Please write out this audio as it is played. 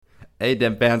Hey,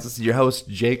 Den fans, this is your host,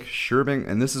 Jake Scherbing,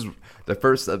 and this is the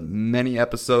first of many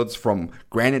episodes from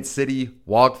Granite City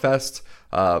Waaagh Fest,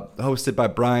 hosted by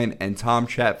Brian and Tom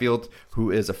Chatfield,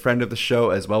 who is a friend of the show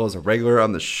as well as a regular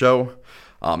on the show.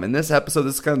 In this episode,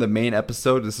 this is kind of the main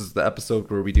episode. This is the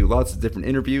episode where we do lots of different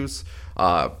interviews.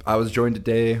 I was joined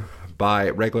today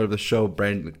by regular of the show,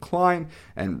 Brandon Kline,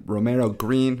 and Romero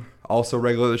Green, also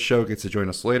regular of the show, gets to join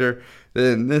us later.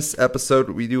 Then in this episode,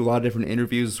 we do a lot of different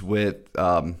interviews with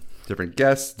different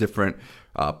guests, different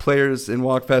players in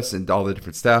Waaagh Fest, and all the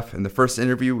different staff. In the first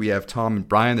interview, we have Tom and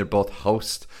Brian. They're both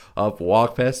hosts of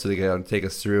Waaagh Fest, so they're going to take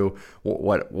us through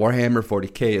what Warhammer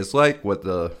 40k is like, what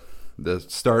the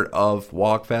start of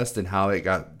Waaagh Fest, and how they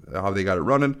got it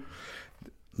running.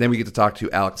 Then we get to talk to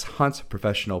Alex Hunt,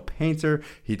 professional painter.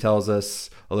 He tells us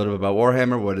a little bit about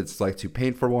Warhammer, what it's like to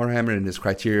paint for Warhammer, and his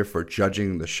criteria for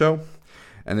judging the show.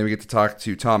 And then we get to talk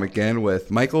to Tom again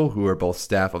with Michael, who are both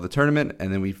staff of the tournament.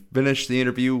 And then we finish the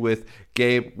interview with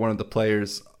Gabe, one of the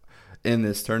players in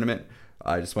this tournament.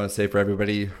 I just want to say for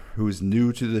everybody who's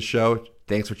new to the show,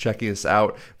 thanks for checking us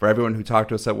out. For everyone who talked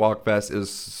to us at Waaagh Fest, it was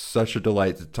such a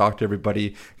delight to talk to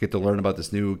everybody, get to learn about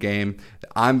this new game that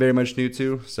I'm very much new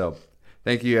to. So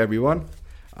thank you, everyone.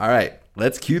 All right,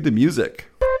 let's cue the music.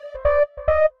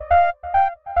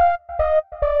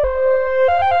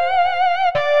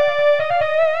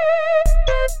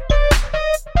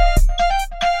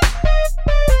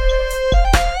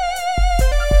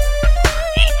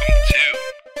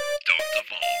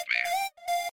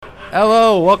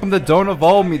 Hello, welcome to Don't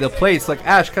Evolve Me, the place like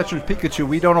Ash catching Pikachu.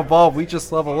 We don't evolve, we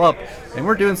just level up. And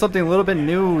we're doing something a little bit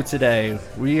new today.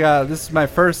 This is my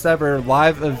first ever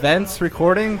live events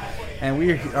recording, and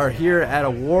we are here at a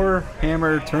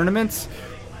Warhammer tournament.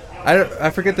 I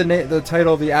forget the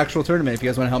title of the actual tournament, if you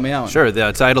guys want to help me out. Sure,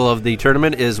 the title of the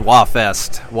tournament is Waagh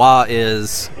Fest. Waagh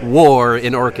is war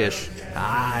in Orcish.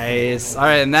 Nice. All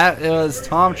right, and that was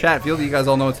Tom Chatfield. You guys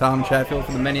all know Tom Chatfield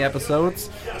from the many episodes.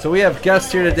 So we have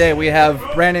guests here today. We have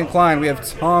Brandon Kline, we have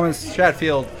Thomas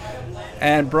Chatfield,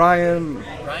 and Brian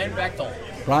Bechtold.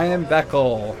 Brian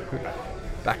Bechtold.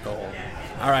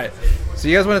 All right. So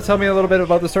you guys want to tell me a little bit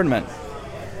about this tournament?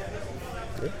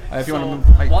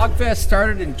 Waaagh Fest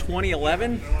started in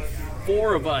 2011.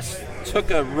 4 of us took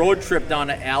a road trip down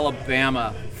to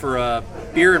Alabama for a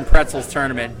beer and pretzels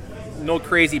tournament. No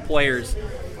crazy players.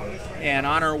 And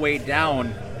on our way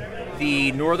down,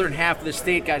 the northern half of the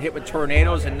state got hit with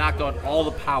tornadoes and knocked out all the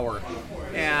power.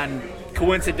 And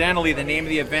coincidentally, the name of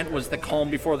the event was The Calm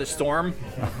Before the Storm.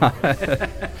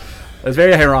 It's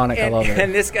very ironic. I love it.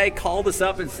 And this guy called us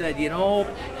up and said,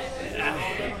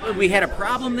 we had a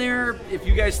problem there. If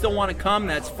you guys still want to come,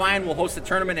 that's fine. We'll host a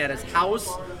tournament at his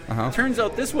house. Turns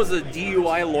out this was a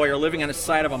DUI lawyer living on the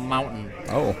side of a mountain.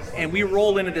 Oh. And we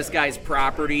rolled into this guy's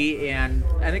property, and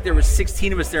I think there was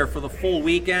 16 of us there for the full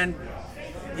weekend.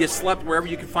 You slept wherever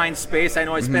you could find space. I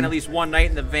know I spent at least one night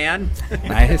in the van.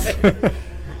 Nice.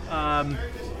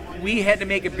 We had to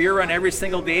make a beer run every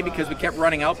single day because we kept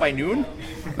running out by noon.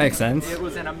 Makes sense. It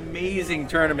was an amazing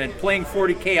tournament, playing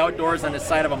 40k outdoors on the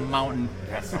side of a mountain.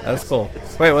 That's cool.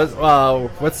 Wait,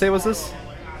 what state was this?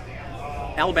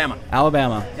 Alabama.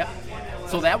 Yep.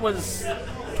 So that was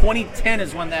 2010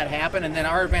 is when that happened, and then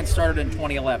our event started in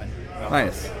 2011.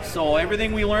 Nice. So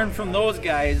everything we learned from those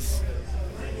guys,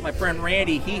 my friend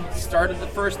Randy, he started the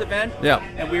first event. Yeah.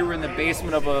 And we were in the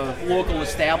basement of a local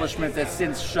establishment that's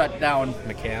since shut down.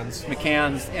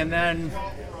 McCann's. And then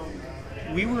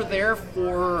we were there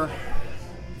for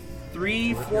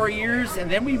 3-4 years,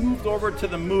 and then we moved over to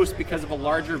the Moose because of a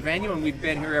larger venue, and we've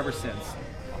been here ever since.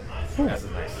 Cool.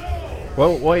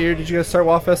 What year did you guys start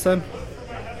Waaagh Fest then?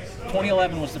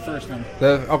 2011 was the first one.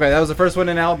 Okay, that was the first one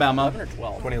in Alabama. 11 or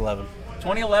 12? 2011.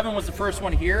 2011 was the first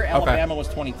one here. Alabama was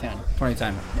 2010.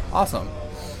 2010. Awesome.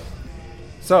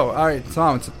 So, all right,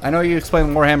 Tom, I know you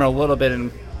explained Warhammer a little bit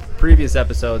in previous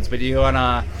episodes, but do you want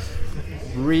to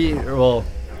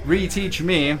re-teach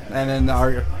me and then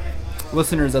our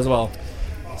listeners as well?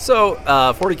 So,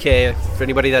 40k, for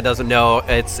anybody that doesn't know,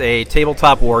 it's a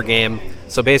tabletop war game.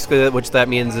 So basically, what that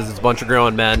means is it's a bunch of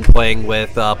grown men playing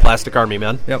with plastic army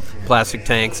men, plastic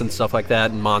tanks and stuff like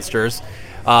that, and monsters.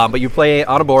 But you play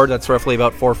on a board that's roughly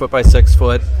about 4 foot by 6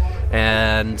 foot,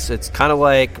 and it's kind of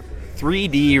like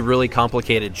 3D, really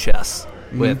complicated chess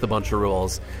with a bunch of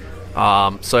rules.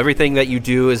 So everything that you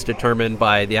do is determined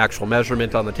by the actual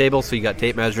measurement on the table. So you got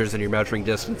tape measures and you're measuring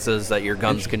distances that your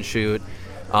guns can shoot.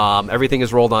 Everything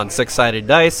is rolled on 6-sided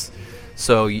dice.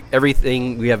 So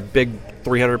everything, we have big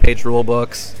 300-page rule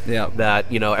books that,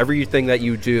 everything that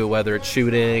you do, whether it's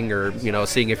shooting or,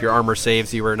 seeing if your armor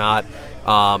saves you or not,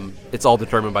 it's all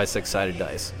determined by 6-sided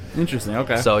dice. Interesting,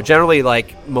 okay. So generally,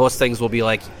 most things will be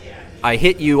I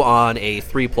hit you on a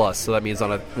 3+, so that means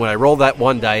when I roll that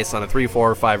one dice on a 3,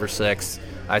 4, 5, or 6,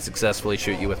 I successfully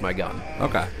shoot you with my gun.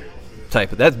 Okay.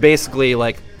 That's basically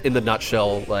like in the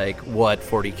nutshell like what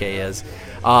 40k is.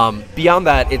 Beyond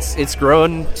that, it's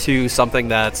grown to something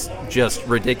that's just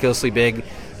ridiculously big.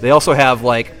 They also have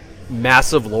like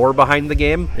massive lore behind the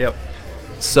game. Yep.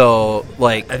 So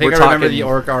like I think I remember the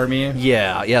Orc Army.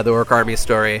 Yeah, the Orc Army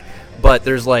story. But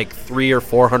there's like 300 or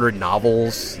 400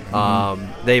 novels.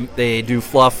 They do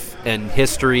fluff and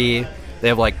history. They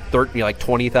have like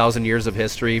 20,000 years of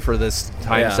history for this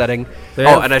time setting.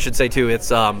 And I should say too, it's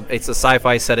a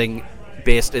sci-fi setting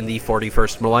based in the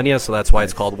 41st millennia, so that's why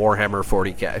it's called Warhammer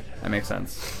 40k. That makes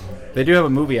sense. They do have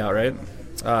a movie out, right?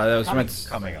 That was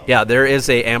coming out. Yeah, there is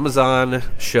a Amazon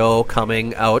show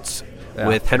coming out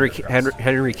with Henry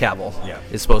Cavill. Yeah.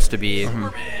 Is supposed to be.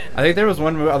 I think there was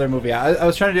one other movie. I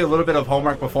was trying to do a little bit of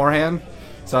homework beforehand,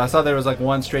 so I saw there was like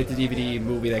one straight to DVD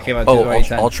movie that came out.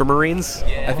 Ultramarines.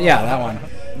 Yeah, that one.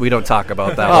 We don't talk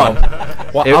about that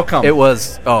one. Well, how come? It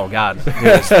was, oh God,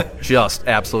 it was just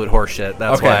absolute horseshit.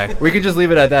 That's why. We can just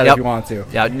leave it at that if you want to.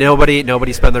 Yeah,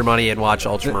 nobody spend their money and watch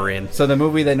Ultramarine. So the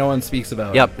movie that no one speaks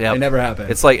about. Yep. It never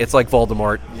happened. It's like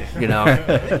Voldemort, you know.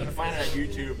 You can find it on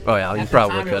YouTube. Oh yeah, you At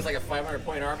probably the time, could. It was like a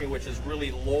 500-point army, which is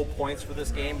really low points for this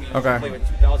game. We usually Okay. play with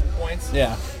 2,000 points.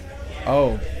 Yeah.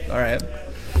 Oh, all right.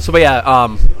 So, but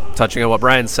yeah, touching on what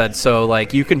Brian said, so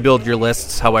like you can build your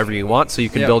lists however you want. So you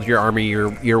can build your army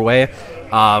your way.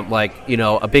 Like, you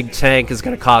know, a big tank is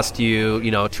going to cost you,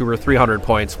 200 or 300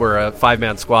 points, where a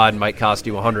 5-man squad might cost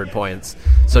you 100 points.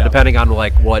 So depending on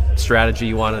like what strategy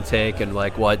you want to take and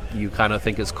like what you kind of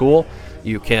think is cool,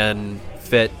 you can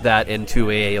fit that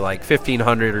into a like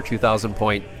 1,500 or 2,000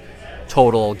 point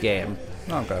total game.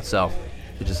 Okay. So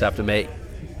you just have to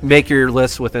make your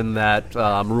list within that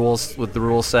rules with the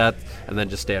rule set, and then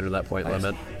just stay under that point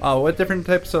limit. What different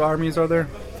types of armies are there?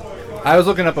 I was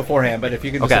looking up beforehand, but if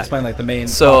you could just explain like the main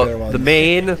popular ones.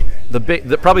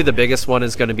 Probably the biggest one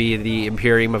is going to be the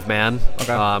Imperium of Man.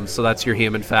 Okay. So that's your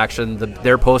human faction.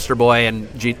 Their poster boy and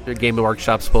Game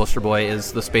Workshop's poster boy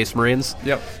is the Space Marines.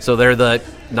 Yep. So they're the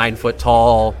 9-foot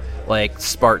tall, like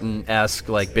Spartan-esque,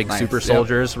 like big super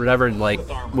soldiers, or whatever, and like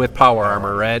with power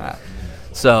armor, right?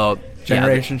 So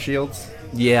generation shields.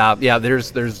 Yeah.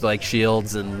 There's like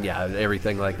shields and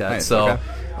everything like that. Nice, so. okay.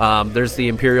 There's the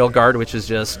Imperial Guard, which is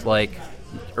just like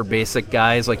or basic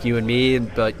guys like you and me,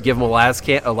 but give them a las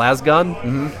gun,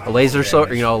 a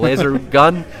laser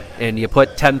gun, and you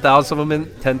put 10,000 of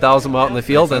them out in the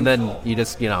field, and then you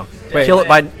just kill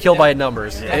by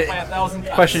numbers.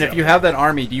 Question: if you have that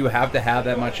army, do you have to have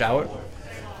that much out?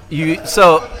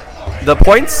 So the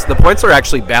points are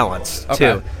actually balanced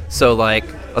too. So like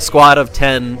a squad of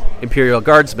 10 Imperial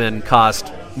Guardsmen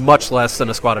cost much less than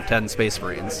a squad of 10 Space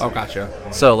Marines. Oh, gotcha.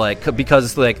 So, like,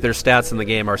 because like their stats in the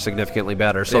game are significantly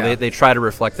better, so they try to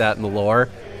reflect that in the lore.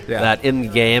 Yeah. That in the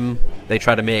game they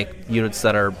try to make units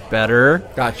that are better.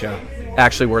 Gotcha.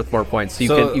 Actually worth more points.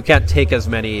 So you can't take as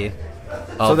many.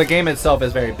 So the game itself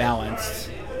is very balanced.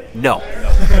 No.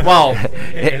 Well,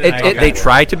 they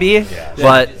try to be,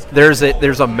 but there's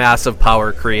a massive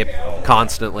power creep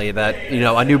constantly. That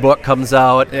a new book comes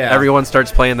out, everyone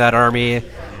starts playing that army.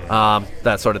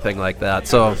 That sort of thing like that.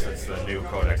 So since the new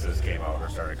codexes came out or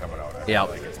started coming out. Yeah.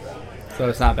 So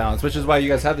it's not balanced, which is why you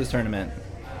guys have this tournament.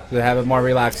 To have a more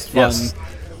relaxed, fun. Yes.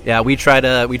 Yeah, we try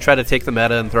to take the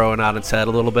meta and throw it on its head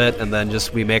a little bit, and then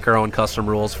we make our own custom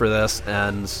rules for this.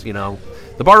 And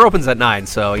the bar opens at 9,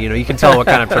 so you can tell what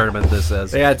kind of tournament this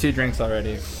is. They had 2 drinks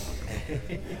already.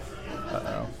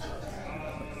 Uh-oh.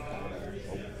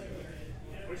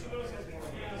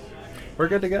 We're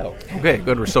good to go. Okay,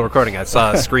 good. We're still recording. I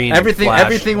saw a screen.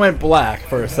 Everything went black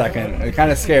for a second. It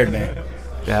kind of scared me.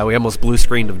 Yeah, we almost blue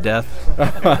screened of death.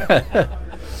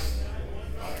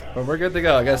 But we're good to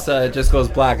go. I guess it just goes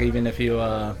black even if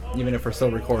we're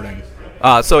still recording.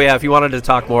 So yeah, if you wanted to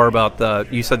talk more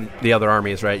about you said the other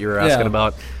armies, right? You were asking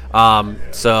about.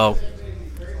 So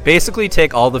basically,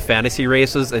 take all the fantasy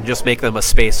races and just make them a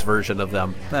space version of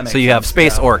them. So you have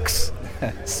space orcs.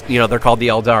 They're called the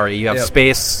Eldari. You have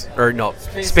space orcs.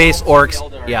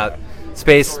 Eldar. Yeah,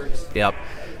 space. Yep.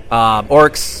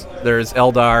 Orcs. There's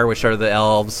Eldar, which are the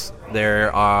elves.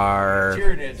 There are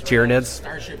Tyranids.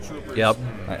 Starship Troopers. Yep.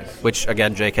 Nice. Which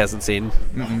again, Jake hasn't seen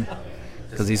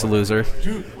because he's a loser.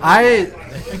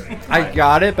 I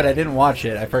got it, but I didn't watch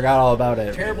it. I forgot all about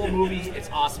it. Terrible movie. It's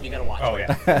awesome. You gotta watch it. Oh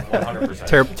yeah,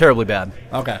 100%. Terribly bad.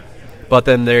 Okay. But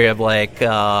then they have like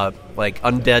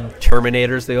undead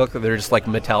Terminators. They're just like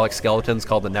metallic skeletons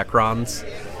called the Necrons.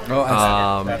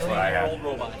 Oh, that's what I had.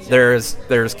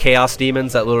 There's chaos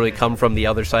demons that literally come from the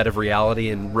other side of reality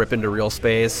and rip into real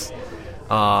space.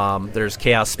 There's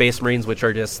Chaos Space Marines, which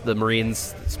are just the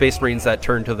Space Marines that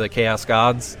turn to the Chaos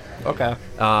Gods. Okay.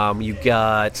 You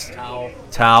got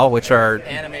Tau, which are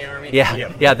Anime army.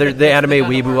 Yeah, they're the anime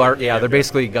weeaboo art. Yeah, they're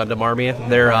basically Gundam army.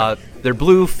 They're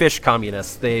blue fish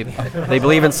communists. They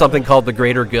believe in something called the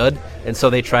greater good, and so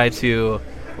they try to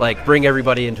like bring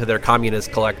everybody into their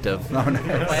communist collective. Oh,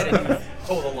 nice.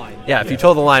 Toe the line. Yeah, if you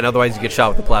toe the line, otherwise you get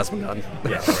shot with a plasma gun.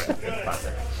 Yeah, right.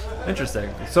 Classic. Interesting.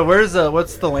 So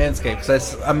what's the landscape?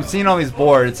 Because I'm seeing all these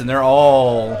boards, and they're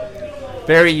all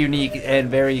very unique and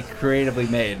very creatively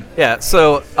made. Yeah,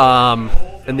 so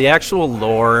in the actual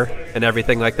lore and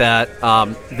everything like that,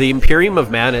 the Imperium of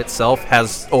Man itself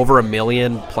has over 1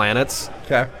 million planets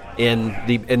in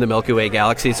the Milky Way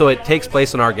galaxy. So it takes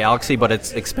place in our galaxy, but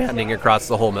it's expanding across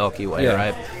the whole Milky Way,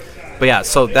 right? But yeah,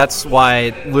 so that's why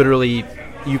literally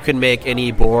you can make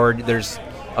any board. There's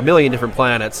 1 million different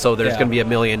planets, so there's going to be 1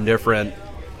 million different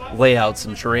layouts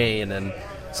and terrain, and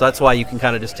so that's why you can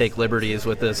kind of just take liberties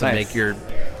with this and make your,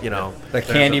 the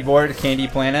candy board, candy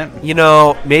planet.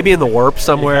 Maybe in the warp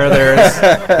somewhere there's,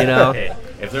 Hey,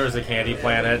 if there was a candy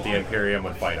planet, the Imperium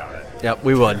would fight on it. Yep,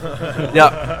 we would.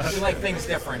 Yep. We like things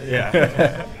different.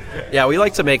 Yeah. Yeah, we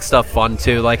like to make stuff fun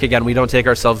too. Like again, we don't take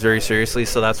ourselves very seriously,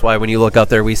 so that's why when you look out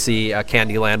there, we see a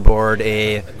Candyland board,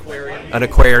 an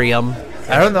aquarium.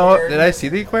 I don't know. Did I see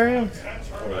the aquarium?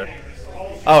 Over there.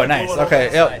 Oh, nice.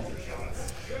 Okay. Yep.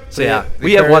 So yeah, The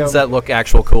we have aquarium, ones that look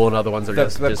actual cool, and other ones are the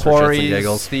just for shits and quarries,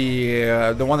 giggles.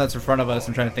 the one that's in front of us.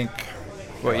 I'm trying to think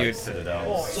what you.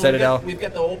 Citadel. So Citadel. we've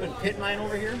got the open pit mine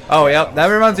over here. Oh, yep. That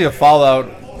reminds me of Fallout.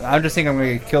 I'm just thinking I'm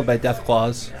going to get killed by death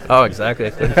claws. Oh,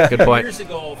 exactly. Good point. Years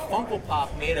ago, Funko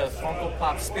Pop made a Funko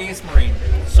Pop Space Marine,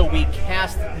 so we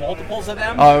cast multiples of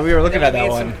them. Oh, we were looking Then at we that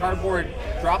made one. some cardboard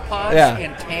drop pods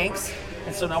and tanks,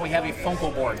 and so now we have a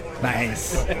Funko board.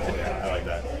 Nice. I like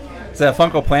that. Is that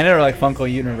Funko Planet or like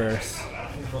Funko Universe?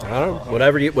 I don't know.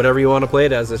 Whatever you want to play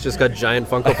it as. It's just got giant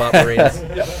Funko Pop Marines.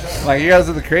 Like, you guys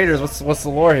are the creators. What's the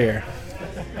lore here?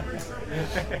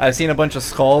 I've seen a bunch of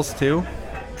skulls too.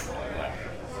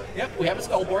 Yep, we have a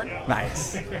skull board.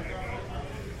 Nice. All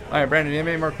right, Brandon, do you have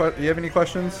any more? Do you have any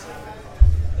questions?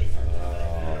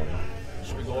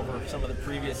 Should we go over some of the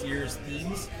previous year's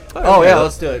themes? Oh yeah,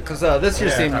 let's do it. Cause this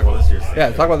year's theme. Talk about this year's theme. Yeah,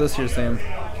 talk about this year's theme.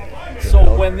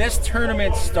 So when this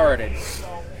tournament started,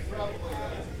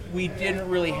 we didn't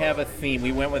really have a theme.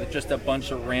 We went with just a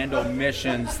bunch of random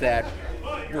missions that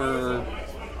were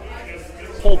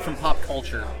pulled from pop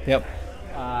culture. Yep.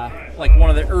 Like one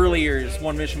of the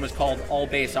one mission was called All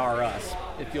Base Are Us.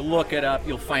 If you look it up,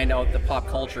 you'll find out the pop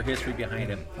culture history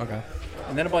behind it. Okay.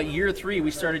 And then about year 3,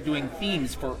 we started doing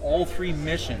themes for all 3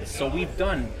 missions. So we've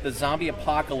done the zombie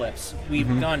apocalypse.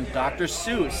 We've done Dr.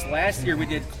 Seuss. Last year we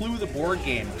did Clue the board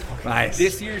game. Nice.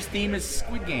 This year's theme is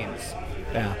Squid Games.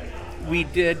 Yeah. We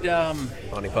did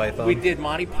Monty Python. We did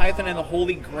Monty Python and the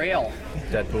Holy Grail.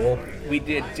 Deadpool. We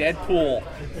did Deadpool.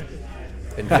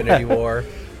 Infinity War.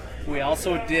 We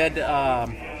also did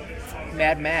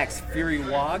Mad Max Fury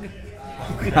Waaagh.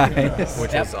 Nice.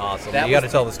 Which is awesome. that You got to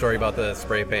was- tell the story about the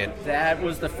spray paint. That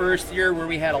was the first year where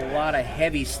we had a lot of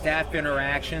heavy staff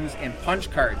interactions and punch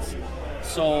cards.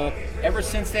 So ever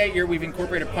since that year, we've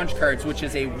incorporated punch cards, which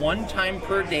is a one-time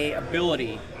per day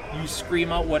ability. You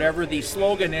scream out whatever the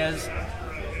slogan is,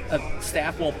 a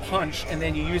staff will punch, and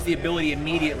then you use the ability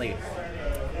immediately.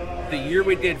 The year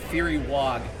we did Fury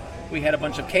Waaagh, we had a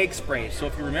bunch of cake sprays. So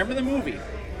if you remember the movie,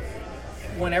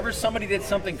 whenever somebody did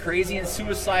something crazy and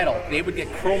suicidal, they would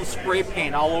get chrome spray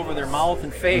paint all over their mouth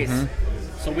and face.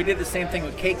 So we did the same thing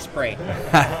with cake spray.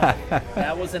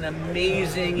 That was an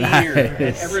amazing year.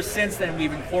 And ever since then,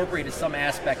 we've incorporated some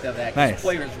aspect of that. 'Cause Nice.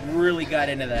 players really got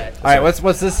into that. All right,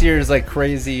 what's this year's like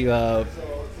crazy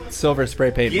silver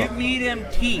spray paint? Give me them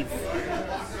teeth.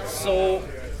 So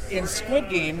in Squid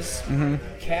Games,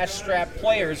 cash-strapped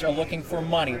players are looking for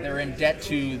money. They're in debt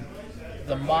to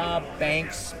the mob,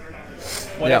 banks,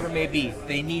 whatever it may be.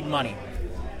 They need money.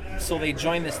 So they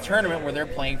join this tournament where they're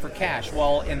playing for cash.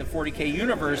 Well, in the 40k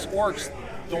universe, orcs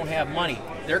don't have money.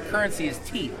 Their currency is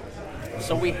teeth.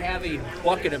 So we have a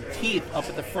bucket of teeth up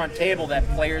at the front table that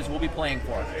players will be playing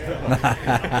for.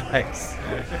 Nice.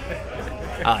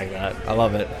 I like that. I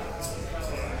love it.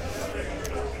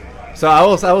 So I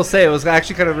will say it was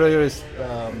actually kind of really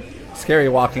scary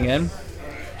walking in,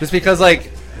 just because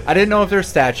like I didn't know if there's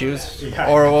statues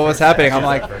or what was happening. I'm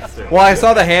like, well, I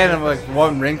saw the hand and like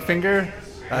one ring finger.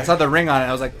 I saw the ring on it.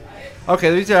 I was like, okay,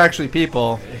 these are actually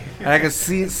people, and I could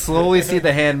slowly see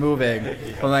the hand moving.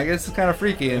 I'm like, this is kind of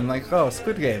freaky, and like, oh,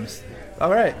 Squid Games.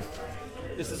 All right.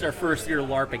 This is our first year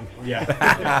LARPing.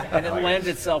 Yeah. And it lends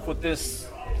itself with this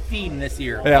feeding this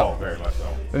year. Yeah. Oh, very much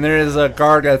so. And there is a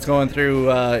guard that's going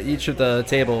through each of the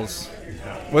tables.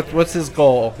 What's his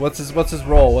goal? What's his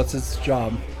role? What's his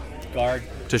job? Guard.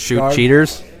 To shoot Guard.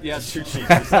 cheaters? Yes. Shoot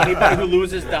cheaters. Anybody who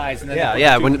loses dies. And then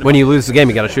Yeah. When you lose the game,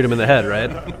 you got to shoot him in the head,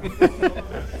 right?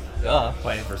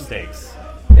 Playing for stakes.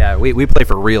 Yeah, we play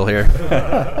for real here.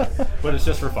 But it's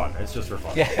just for fun. It's just for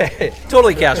fun. Yeah,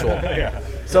 totally casual. Yeah.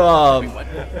 So,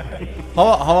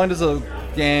 how long does a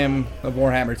game of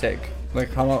Warhammer take?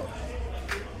 Like, how long?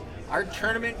 Our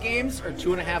tournament games are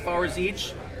 2.5 hours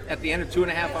each. At the end of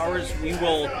 2.5 hours, we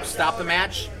will stop the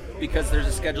match because there's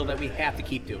a schedule that we have to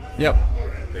keep to. Yep.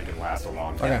 They can last a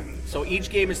long time. Okay. So each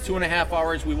game is 2.5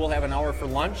 hours. We will have an hour for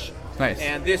lunch. Nice.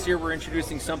 And this year we're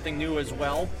introducing something new as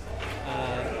well.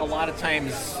 A lot of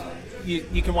times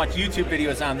you can watch YouTube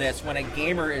videos on this. When a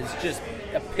gamer is just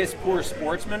a piss poor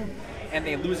sportsman and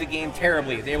they lose a game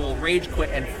terribly, they will rage quit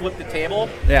and flip the table.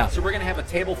 Yeah. So we're going to have a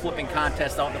table flipping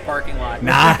contest out in the parking lot.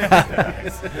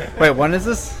 Wait, when is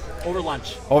this? Over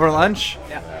lunch. Over lunch?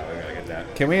 Yeah. We gotta get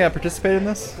that. Can we participate in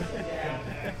this?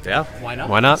 Yeah. Why not?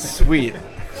 Why not? Sweet.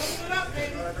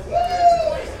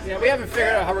 Yeah, we haven't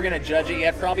figured out how we're going to judge it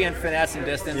yet. Probably on finesse and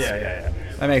distance. Yeah.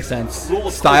 That makes sense. Rule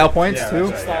of Style cool. points Yeah, too.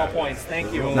 that's Style points.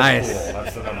 Thank you. Nice. Cool.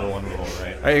 That's the number one rule,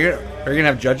 right? Are you gonna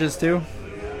have judges too?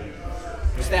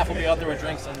 The staff will be out there with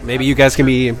drinks. And Maybe you guys can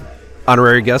be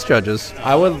honorary guest judges.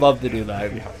 I would love to do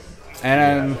that.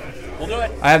 And we'll do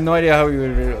it. I have no idea how we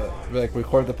would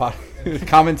record the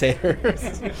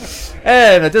commentators.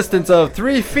 And a distance of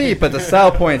 3 feet, but the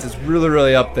style points is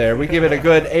really up there. We give it a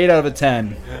good 8 out of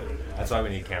 10. That's why we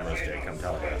need cameras, Jake. I'm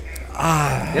telling you.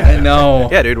 I know.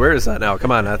 Yeah, dude, where is that now?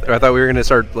 Come on, I thought we were gonna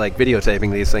start like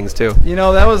videotaping these things too. You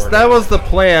know, that was the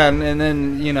plan, and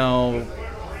then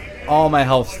all my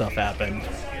health stuff happened.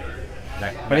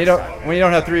 When you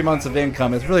don't have 3 months of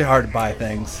income, it's really hard to buy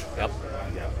things. Yep.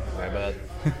 My bad.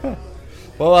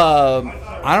 Well,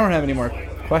 I don't have any more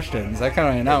questions. I kind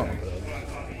of ran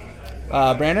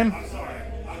out. Brandon?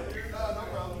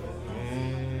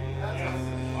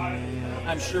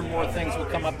 I'm sure more things will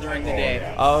come up during the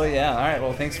day. Oh, yeah. All right.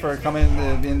 Well, thanks for coming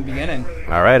in the beginning.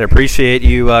 All right, I appreciate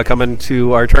you coming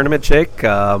to our tournament, Jake.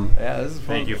 Yeah, this is fun.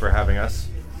 Thank you for having us.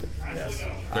 Yes.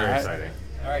 Very All right. exciting.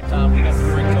 All right, Tom, we got some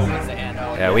drink tokens to hand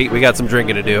out. Yeah, we got some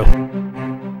drinking to do.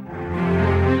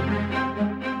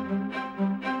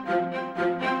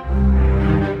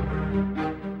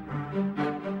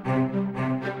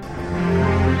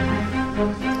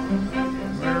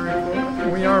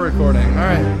 We are recording. All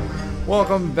right.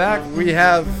 Welcome back. We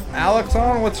have Alex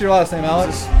on. What's your last name,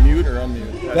 Alex? Mute or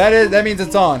unmute? That means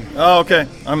it's on. Oh, okay.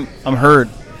 I'm heard.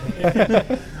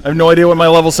 I have no idea what my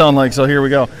levels sound like, so here we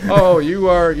go. Oh,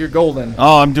 you're golden.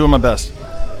 Oh, I'm doing my best.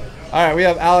 All right, we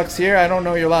have Alex here. I don't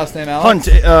know your last name, Alex.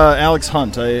 Hunt, Alex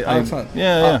Hunt. Alex Hunt.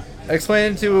 Yeah.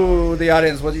 Explain to the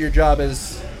audience what your job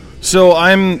is. So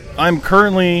I'm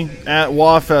currently at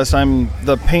Waagh. I'm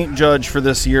the paint judge for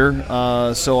this year.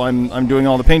 So I'm doing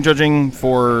all the paint judging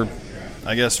for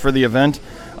the event.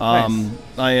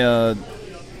 Nice.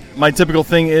 My typical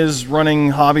thing is running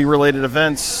hobby-related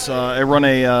events. I run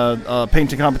a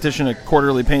painting competition, a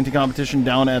quarterly painting competition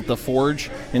down at the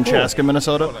Forge in Chaska,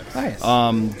 Minnesota. Nice.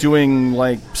 Doing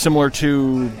like similar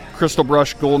to Crystal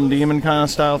Brush, Golden Demon kind of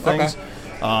style things.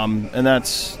 Okay. And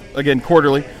that's again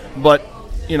quarterly, but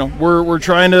we're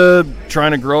trying to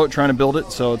grow it, trying to build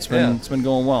it. So it's been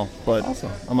going well. But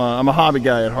awesome. I'm a hobby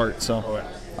guy at heart. So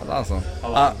That's awesome.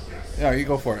 Yeah, you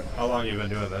go for it. How long have you been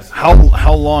doing this? how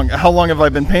long have I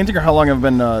been painting, or how long have I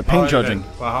been paint judging?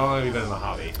 How long have you been in the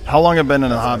hobby? How long have I been in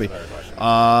the hobby?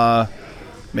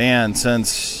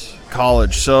 Since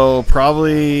college. So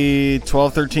probably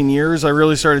 12, 13 years. I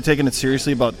really started taking it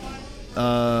seriously about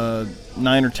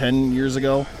 9 or 10 years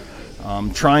ago.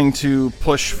 Trying to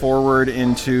push forward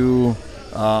into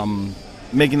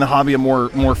making the hobby a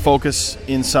more focus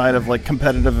inside of like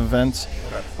competitive events.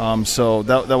 So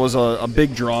that was a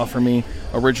big draw for me.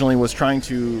 Originally was trying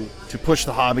to push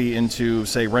the hobby into,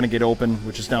 say, Renegade Open,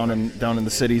 which is down in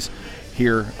the cities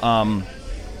here,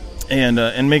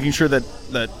 and making sure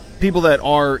that people that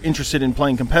are interested in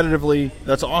playing competitively,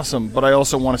 that's awesome. But I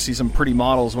also want to see some pretty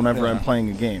models whenever I'm playing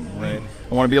a game. Right.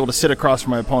 I want to be able to sit across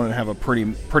from my opponent and have a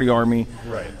pretty army.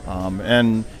 Right.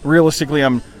 And realistically,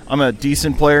 I'm a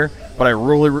decent player, but I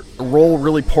roll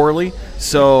really poorly.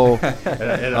 So it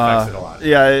affects it a lot.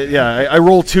 Yeah. I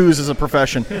roll twos as a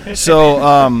profession.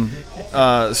 So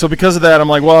so because of that, I'm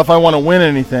like, well, if I want to win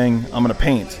anything, I'm going to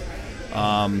paint.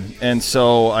 And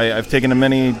so I've taken to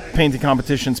many painting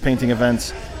competitions, painting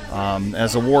events,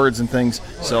 as awards and things.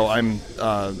 So I'm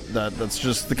that's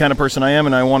just the kind of person I am,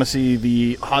 and I want to see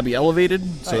the hobby elevated.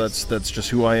 So that's just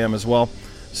who I am as well.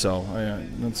 So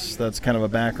that's kind of a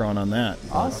background on that.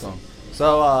 Awesome.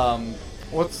 So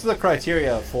what's the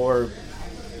criteria for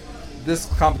this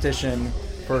competition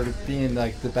for being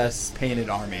like the best painted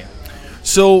army?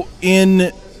 So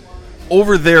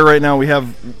over there right now we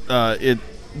have it.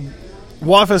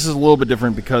 Waagh is a little bit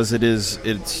different because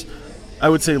it's I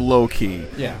would say low key.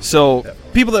 Yeah. So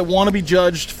people that want to be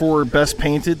judged for best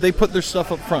painted, they put their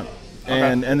stuff up front,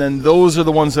 and then those are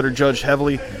the ones that are judged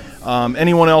heavily.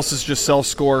 Anyone else is just self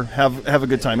score. Have a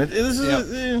good time. This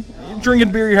is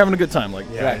drinking beer. You're having a good time. Like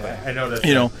I know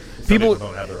that. People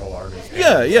don't have their whole armies.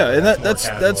 Yeah, and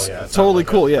that's totally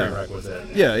cool. Yeah.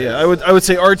 I would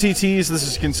say RTTs. This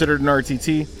is considered an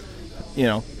RTT.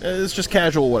 It's just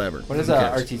casual, whatever. What is a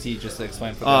RTT, just to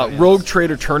explain for the audience? Rogue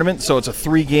Trader Tournament, so it's a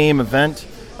 3-game event.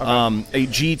 Okay. A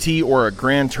GT or a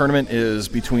Grand Tournament is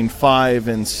between 5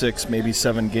 and 6, maybe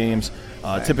 7 games.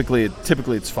 Typically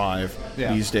it's 5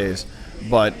 these days.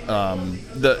 But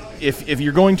if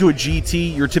you're going to a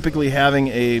GT, you're typically having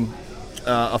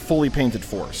a fully painted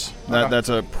force. That's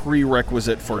a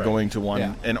prerequisite for going to one.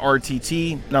 Yeah. An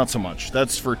RTT, not so much.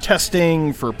 That's for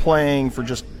testing, for playing, for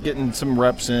just getting some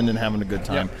reps in and having a good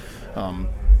time. Yeah.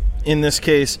 In this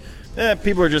case,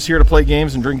 people are just here to play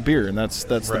games and drink beer, and that's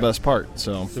the best part.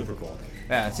 So super cool.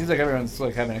 Yeah, it seems like everyone's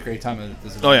like having a great time at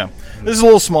this event. Oh yeah, this is a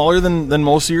little smaller than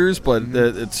most years, but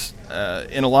it's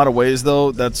in a lot of ways though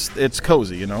it's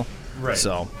cozy, Right.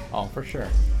 So for sure.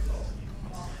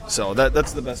 So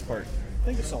that's the best part.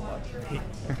 Thank you so much.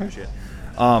 Appreciate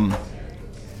it.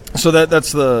 So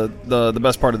that's the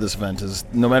best part of this event is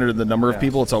no matter the number of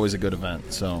people, it's always a good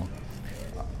event. So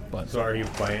are you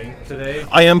playing today?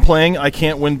 I am playing. I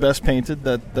can't win best painted.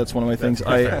 That's one of my things.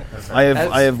 I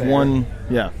have won.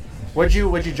 Yeah. Would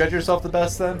you judge yourself the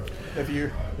best then? If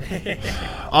you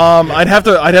I'd have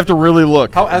to really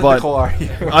look. How ethical are you?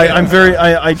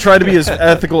 I try to be as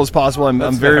ethical as possible. I'm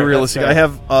very fair, realistic. I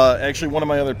have actually one of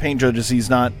my other paint judges. He's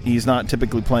not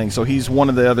typically playing, so he's one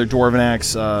of the other Dwarven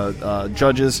Axe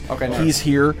judges. Okay, nice. He's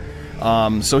here,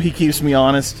 so he keeps me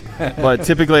honest. But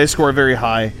typically I score very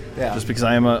high, just because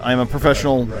I am a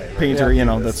professional painter.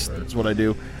 Yeah. That's what I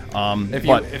do.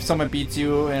 If someone beats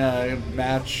you in a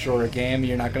match or a game,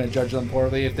 you're not going to judge them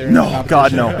poorly if they're in no.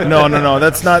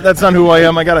 That's not who I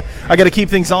am. I gotta keep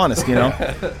things honest, Well,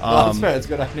 that's fair. It's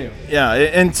good on you. Yeah,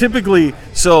 and typically,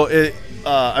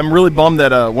 I'm really bummed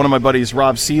that one of my buddies,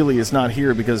 Rob Seeley, is not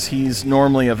here because he's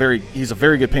normally he's a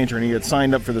very good painter and he had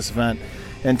signed up for this event.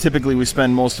 And typically we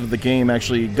spend most of the game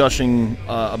actually gushing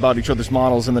about each other's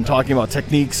models and then talking about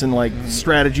techniques and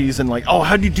strategies and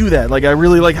how'd you do that? I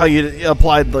really like how you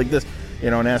applied this,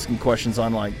 and asking questions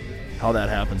on how that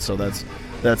happened. So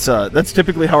that's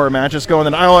typically how our matches go. And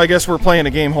then I guess we're playing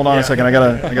a game. Hold on a second. I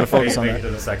gotta focus on that.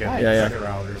 To the second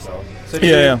round or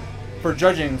so. For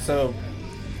judging, so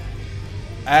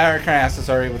I kind of asked this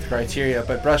already with criteria,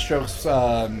 but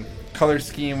brushstrokes. Color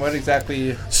scheme, what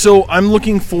exactly? So I'm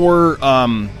looking for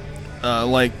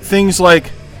things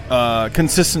like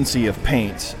consistency of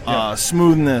paint,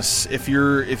 smoothness. If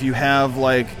you have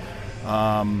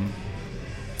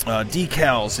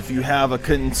decals, if you have a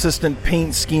consistent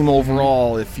paint scheme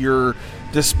overall, if your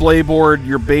display board,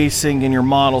 your basing, and your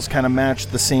models kind of match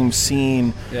the same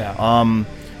scene. Yeah.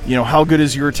 How good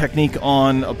is your technique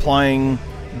on applying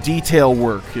detail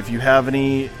work? If you have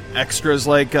any extras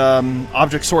like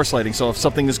object source lighting, so if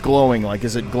something is glowing,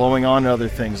 is it glowing on other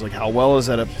things? How well is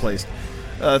that placed?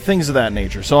 Things of that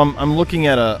nature. So I'm looking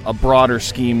at a broader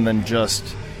scheme than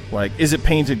just is it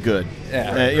painted good?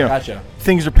 Yeah, gotcha.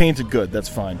 Things are painted good. That's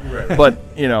fine. Right. But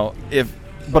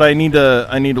but I need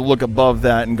to look above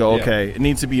that and go, okay, it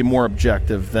needs to be more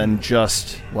objective than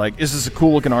just is this a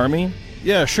cool looking army?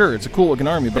 Yeah, sure, it's a cool looking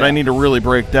army, but I need to really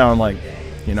break down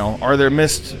are there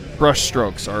missed brush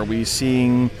strokes? Are we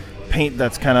seeing paint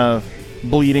that's kind of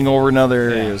bleeding over in other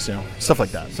areas? Stuff like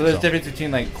that. So there's a difference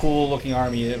between cool looking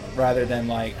army rather than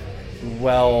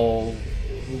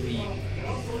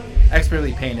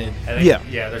expertly painted.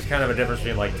 There's kind of a difference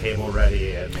between table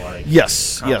ready and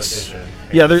yes.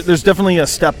 Yeah, there's definitely a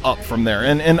step up from there,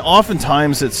 and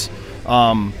oftentimes it's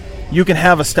you can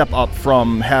have a step up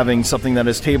from having something that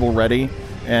is table ready.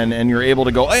 And you're able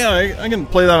to go, hey, I can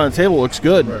play that on a table. It looks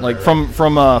good. From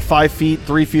 5 feet,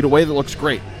 3 feet away, that looks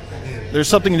great. There's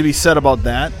something to be said about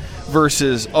that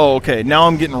versus, now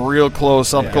I'm getting real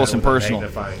close, up close and personal.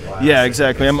 Yeah,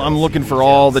 exactly. I'm looking for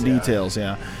all the details.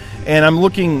 Yeah, and I'm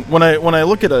looking when I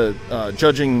look at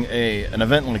judging an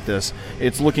event like this,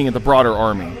 it's looking at the broader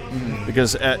army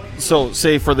because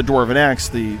say for the Dwarven Axe,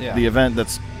 the event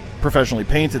that's professionally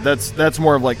painted, that's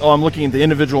more of I'm looking at the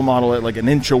individual model at an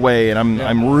inch away, and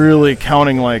I'm really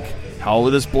counting how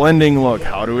will this blending look?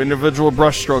 How do individual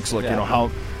brush strokes look?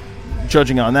 How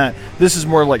judging on that. This is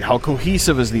more like how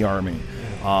cohesive is the army?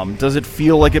 Does it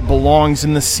feel like it belongs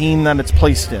in the scene that it's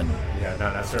placed in? Yeah,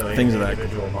 not necessarily things an of that.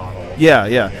 individual model. Yeah.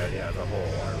 The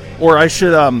whole army. Or I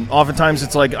should. Oftentimes,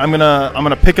 it's like I'm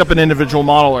gonna pick up an individual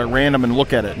model at random and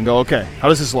look at it and go, okay, how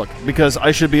does this look? Because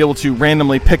I should be able to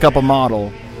randomly pick up a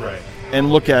model, right,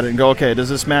 and look at it and go, okay, does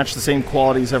this match the same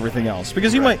quality as everything else?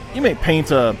 Because you may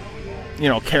paint a,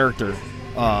 character,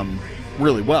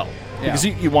 really well. Because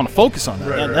you want to focus on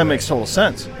that. That makes total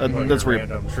sense. That's where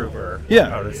random trooper.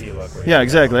 Yeah. How does he look? Yeah,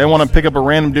 exactly. I want to pick up a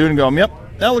random dude and go, yep,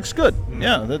 that looks good.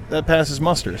 Yeah, that passes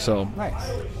muster. So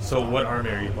Nice. So what army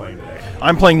are you playing today?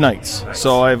 I'm playing knights.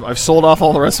 So I've sold off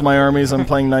all the rest of my armies. I'm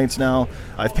playing knights now.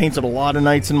 I've painted a lot of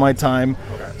knights in my time.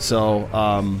 Okay. So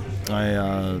that's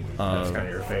kind of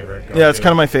your favorite. Yeah, it's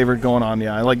kind of my favorite going on.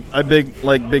 Yeah, I big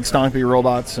stompy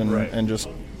robots and just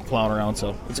plowing around.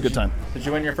 So it's a good time. Did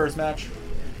you win your first match?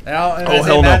 Hell no.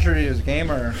 Or it was a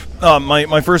game or?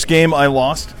 My first game I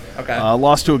lost. Okay.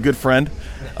 Lost to a good friend.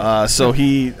 So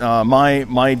he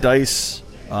my dice.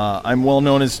 I'm well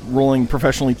known as rolling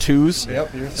professionally 2s.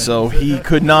 Yep. So he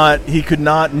could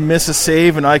not miss a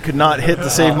save, and I could not hit to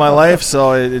save my life.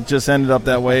 So it just ended up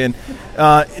that way. And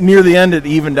near the end, it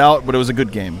evened out, but it was a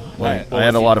good game. I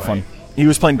had a lot of fun. He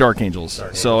was playing Dark Angels.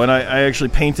 So, and I actually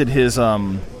painted his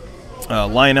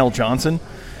Lionel Johnson.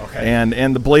 Okay.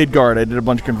 And the Blade Guard, I did a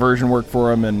bunch of conversion work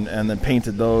for him and then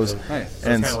painted those. Nice. So it's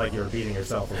and kind of like you were beating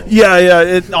yourself a little.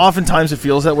 Yeah. Oftentimes it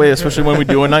feels that way, especially when we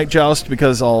do a night joust,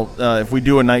 because if we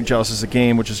do a night joust as a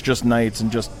game, which is just knights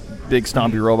and just big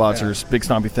stompy robots or big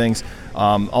stompy things,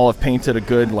 I'll have painted a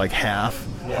good half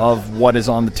of what is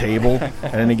on the table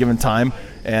at any given time.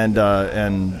 And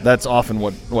that's often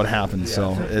what happens. Yeah.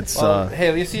 So it's hey,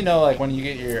 at least when you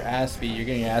get your ass beat, you're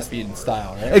getting your ass beat in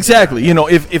style, right? Exactly.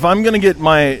 If I'm gonna get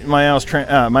my ass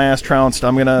trounced,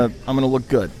 I'm gonna look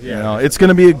good. Yeah. It's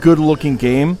gonna be a good looking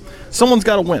game. Someone's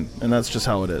got to win, and that's just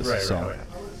how it is. Right, so.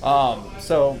 Right.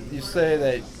 So you say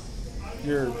that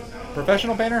you're a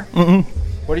professional painter? Mm-hmm.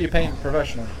 What do you paint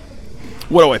professionally?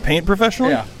 What do I paint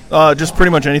professionally? Yeah. Just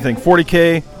pretty much anything.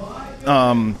 40k,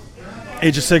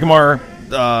 Age of Sigmar.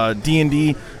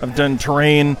 D&D. I've done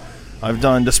terrain. I've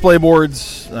done display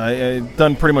boards. I've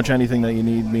done pretty much anything that you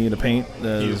need me to paint.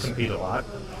 Do you compete a lot?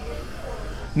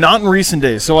 Not in recent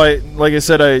days. So I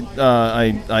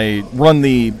run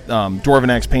the Dwarven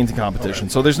Axe painting competition.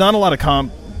 Okay. So there's not a lot of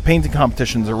painting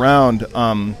competitions around.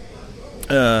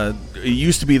 It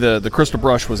used to be the Crystal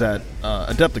Brush was at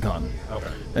Adepticon. Okay.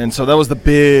 And so that was the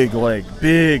big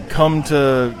come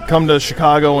to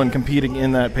Chicago and competing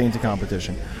in that painting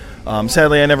competition.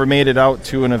 Sadly, I never made it out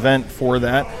to an event for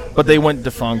that, but they went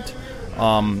defunct.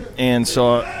 And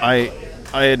so I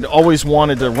had always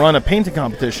wanted to run a painting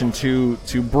competition to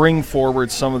bring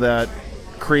forward some of that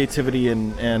creativity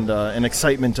and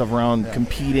excitement around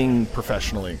competing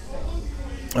professionally.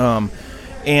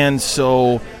 And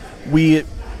so we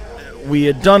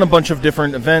had done a bunch of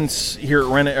different events here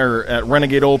at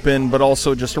Renegade Open, but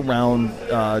also just around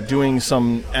doing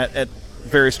some at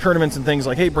various tournaments and things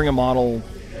like, hey, bring a model,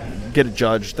 get it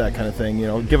judged, that kind of thing.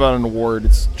 Give out an award.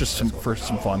 It's just for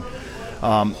some fun.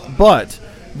 But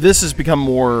this has become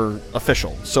more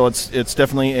official. So it's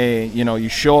definitely you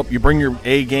show up, you bring your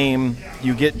A game,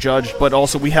 you get judged, but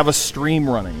also we have a stream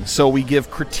running. So we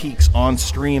give critiques on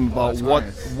stream about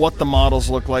what the models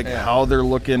look like, how they're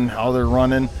looking, how they're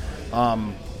running.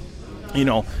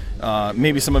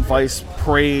 Maybe some advice,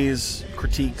 praise,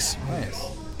 critiques. Nice.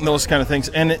 Those kind of things,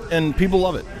 and people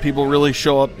love it. People really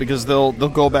show up because they'll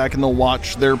go back and they'll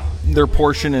watch their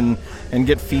portion and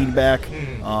get feedback.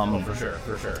 For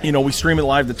sure. We stream it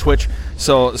live to Twitch,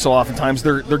 so oftentimes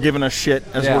they're giving us shit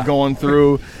as we're going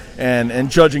through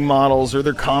and judging models, or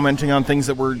they're commenting on things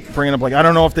that we're bringing up. Like, I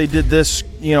don't know if they did this,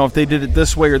 if they did it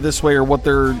this way, or what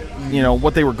they're,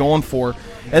 what they were going for.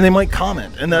 And they might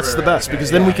comment, and that's the best, because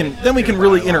then we can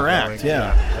really interact.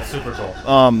 Yeah, that's super cool.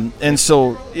 And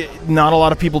so not a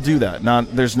lot of people do that.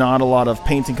 There's not a lot of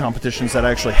painting competitions that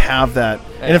actually have that.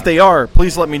 And if they are,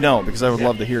 please let me know, because I would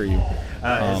love to hear you.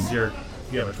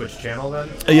 You have a Twitch channel then?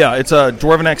 Yeah, it's a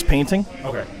Dwarven Axe Painting.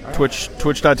 Okay.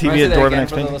 Twitch.tv at Dwarven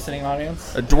Axe Painting. For the listening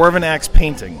audience? A Dwarven Axe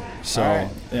Painting. So, yeah.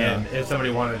 And if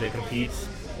somebody wanted to compete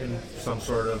in some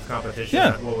sort of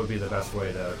competition, what would be the best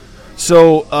way to?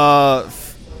 So,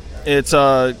 it's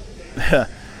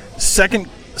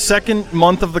second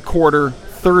month of the quarter,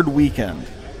 third weekend.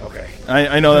 Okay.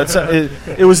 I know that's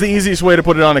it was the easiest way to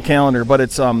put it on a calendar, but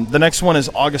it's the next one is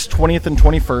August 20th and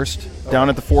 21st down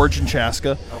at the Forge in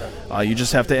Chaska. Okay. You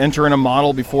just have to enter in a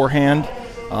model beforehand.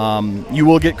 You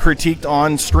will get critiqued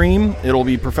on stream. It'll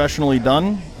be professionally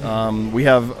done. We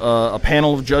have a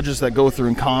panel of judges that go through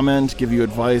and comment, give you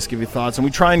advice, give you thoughts, and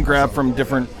we try and grab from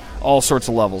all sorts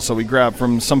of levels. So we grab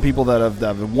from some people that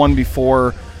have won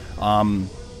before. I'm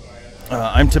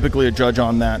typically a judge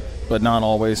on that, but not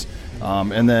always.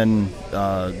 And then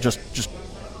just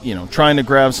trying to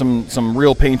grab some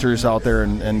real painters out there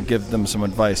and give them some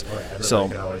advice.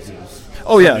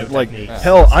 Oh yeah, like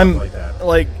hell, I'm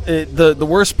like the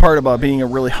worst part about being a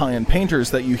really high-end painter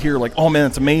is that you hear like, oh man,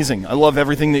 it's amazing. I love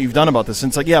everything that you've done about this. And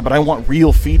it's like, yeah, but I want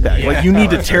real feedback. Like you need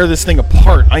to tear this thing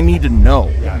apart. I need to know.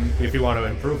 Yeah, if you want to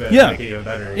improve it, make it even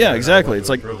better. Yeah, exactly. It's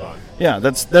like, yeah,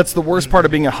 that's the worst part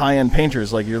of being a high-end painter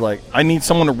is like you're like, I need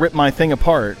someone to rip my thing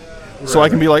apart, so I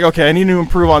can be like, okay, I need to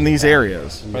improve on these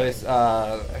areas. What is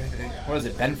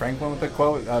it? Ben Franklin with the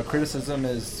quote: "Criticism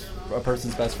is a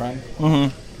person's best friend."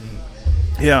 Mm-hmm.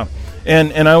 Yeah,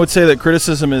 and I would say that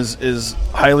criticism is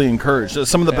highly encouraged.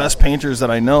 Some of the best painters that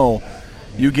I know,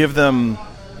 you give them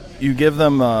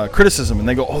criticism, and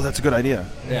they go, "Oh, that's a good idea.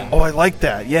 Yeah. Oh, I like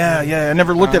that. Yeah, I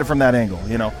never looked at it from that angle.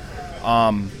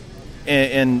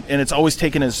 And it's always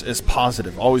taken as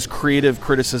positive, always creative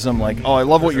criticism. Like, oh, I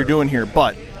love what you're doing here,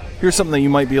 but here's something that you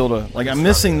might be able to like. I'm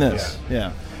missing this.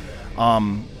 Yeah.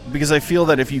 Because I feel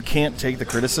that if you can't take the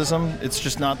criticism, it's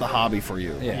just not the hobby for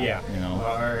you. Yeah.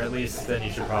 Or at least then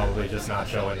you should probably just not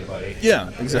show anybody. Yeah,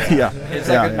 exactly. Yeah. It's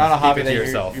like not a hobby that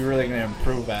you're really going to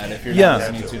improve at if you're not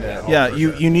listening to that. Yeah,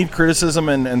 you need criticism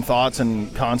and thoughts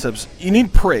and concepts. You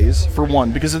need praise, for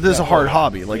one, because it is a hard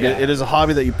hobby. Like, it is a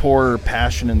hobby that you pour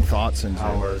passion and thoughts into.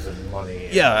 Hours and money.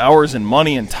 Yeah, hours and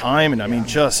money and time, and I mean,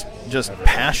 just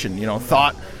passion,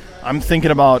 thought. I'm thinking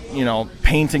about,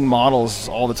 painting models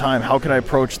all the time. How can I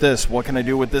approach this? What can I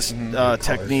do with this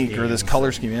technique or this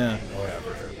color scheme? Yeah.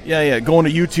 Yeah. Going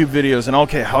to YouTube videos and,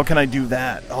 okay, how can I do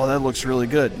that? Oh, that looks really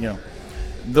good.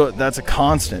 That's a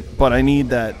constant. But I need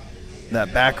that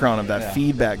background of that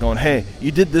feedback going, hey,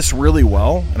 you did this really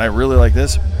well, and I really like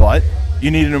this, but you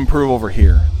need to improve over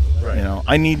here. Right.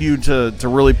 I need you to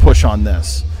really push on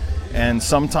this. And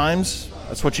sometimes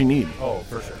that's what you need. Oh,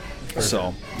 for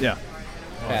sure. Yeah.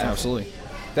 Absolutely.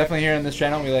 Definitely here on this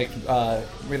channel, we like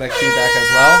feedback as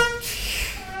well.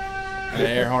 The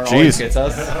air horn always gets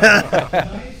us.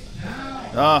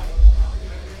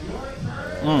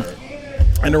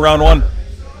 End of round one.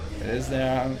 It is the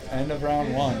end of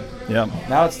round one. Yeah.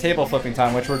 Now it's table flipping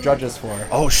time, which we're judges for.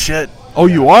 Oh shit. Oh,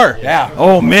 you are? Yeah.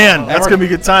 Oh man, that's gonna be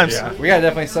good times. Yeah. We gotta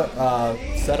definitely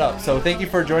set up. So thank you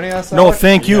for joining us. No,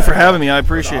 thank you for having me. I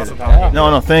appreciate it.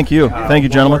 No, thank you. Thank you,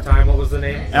 gentlemen. One more time, what was the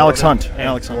name? Alex Hunt.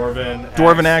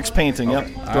 Dwarven Axe Painting. Yep.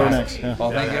 Dwarven Axe. Yeah.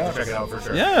 Well, thank you. Check it out for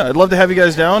sure. Yeah, I'd love to have you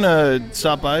guys down.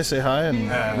 Stop by, say hi, and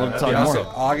love to talk more.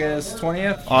 August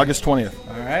 20th. August 20th.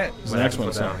 All right. It's the next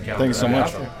one. So thank you so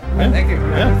much. Thank you.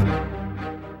 Yeah.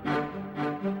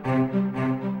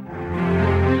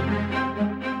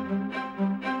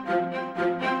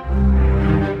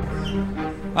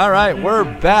 All right, we're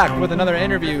back with another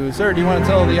interview. Sir, do you want to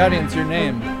tell the audience your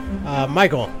name?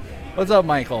 Michael. What's up,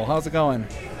 Michael? How's it going?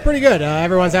 Pretty good.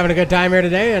 Everyone's having a good time here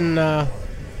today, and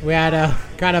we had a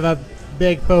kind of a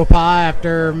big faux pas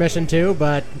after Mission 2,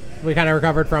 but we kind of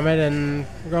recovered from it, and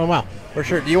we're going well. For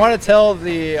sure. Do you want to tell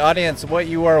the audience what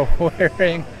you are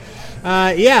wearing? So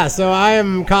I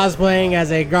am cosplaying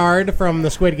as a guard from the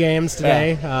Squid Games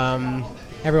today. Yeah.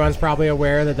 Everyone's probably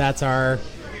aware that that's our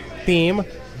theme.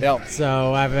 Yep.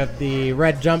 So I have the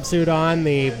red jumpsuit on,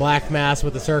 the black mask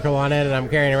with the circle on it, and I'm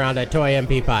carrying around a toy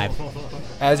MP5.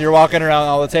 As you're walking around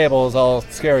all the tables, all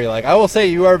scary. Like, I will say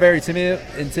you are very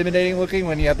intimidating looking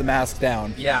when you have the mask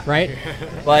down. Yeah. Right?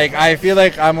 Like, I feel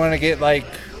like I'm going to get,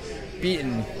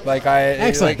 beaten.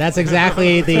 Excellent. That's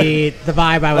exactly the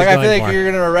vibe I was going for. I feel like you're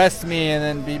going to arrest me and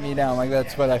then beat me down. Like,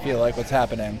 that's what I feel like what's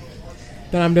happening.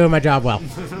 Then I'm doing my job well.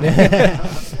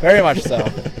 Very much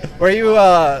so. Were you,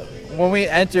 when we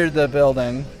entered the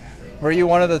building, were you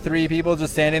one of the 3 people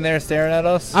just standing there staring at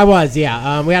us? I was,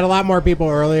 yeah. We had a lot more people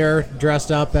earlier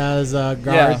dressed up as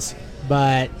guards,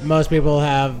 but most people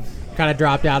have kind of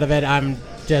dropped out of it. I'm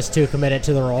just too committed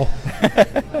to the role.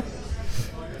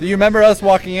 Do you remember us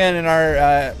walking in and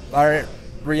our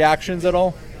reactions at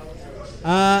all?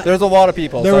 There's a lot of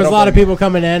people. There was a lot of people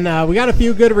coming in. We got a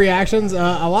few good reactions.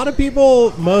 A lot of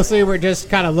people mostly were just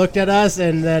kind of looked at us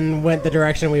and then went the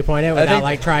direction we pointed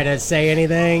without trying to say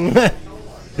anything.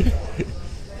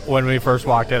 When we first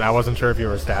walked in, I wasn't sure if you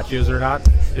were statues or not,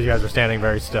 because you guys were standing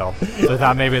very still. So I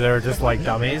thought maybe they were just like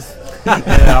dummies. And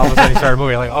then all of a sudden you started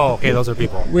moving, like, oh, okay, those are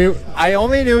people. I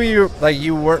only knew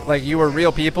you were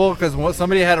real people because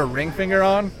somebody had a ring finger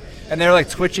on, and they were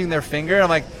twitching their finger. I'm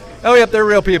like, oh, yep, they're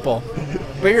real people.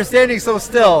 But you're standing so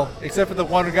still, except for the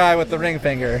one guy with the ring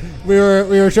finger. We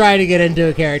were trying to get into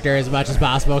a character as much as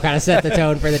possible, kind of set the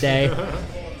tone for the day.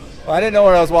 Well, I didn't know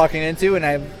what I was walking into, and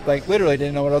I literally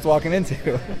didn't know what I was walking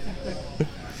into.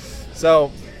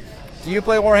 So, do you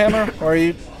play Warhammer, or are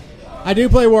you? I do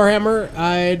play Warhammer.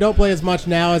 I don't play as much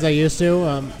now as I used to.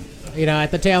 At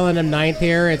the tail end of 9th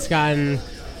here, it's gotten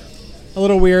a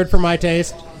little weird for my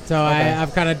taste. So okay.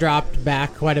 I've kind of dropped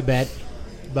back quite a bit.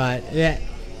 But yeah,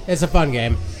 it's a fun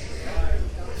game.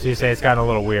 So you say it's gotten a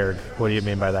little weird. What do you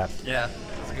mean by that? Yeah,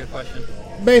 that's a good question.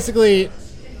 Basically,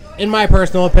 in my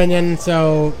personal opinion,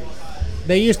 so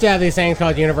they used to have these things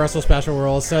called universal special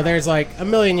rules. So there's like a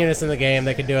million units in the game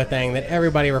that can do a thing that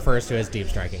everybody refers to as deep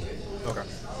striking. Okay.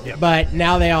 Yep. But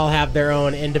now they all have their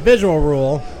own individual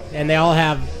rule, and they all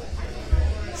have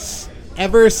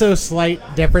ever so slight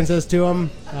differences to them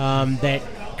that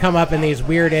come up in these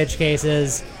weird edge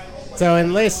cases. So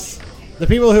unless the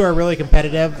people who are really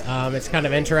competitive, it's kind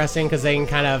of interesting because they can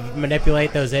kind of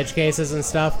manipulate those edge cases and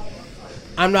stuff.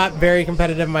 I'm not very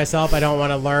competitive myself. I don't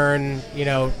want to learn,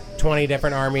 20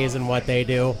 different armies and what they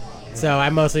do. So I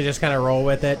mostly just kind of roll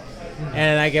with it,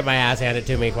 and I get my ass handed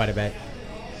to me quite a bit.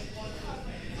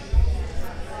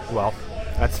 Well,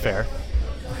 that's fair.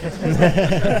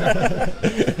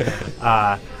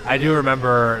 I do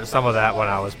remember some of that when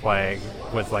I was playing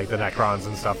with the Necrons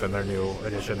and stuff in their new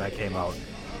edition that came out,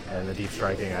 and the deep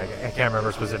striking. I can't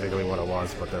remember specifically what it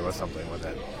was, but there was something with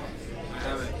it.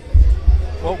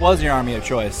 What was your army of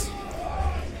choice?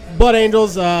 Blood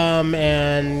Angels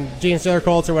and Genestealer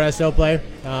Colts are what I still play.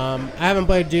 I haven't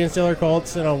played Genestealer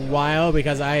Colts in a while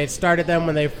because I started them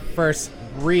when they first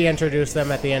reintroduced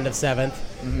them at the end of 7th.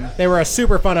 Mm-hmm. They were a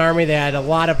super fun army. They had a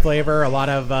lot of flavor, a lot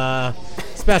of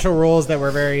special rules that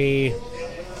were very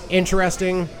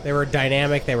interesting. They were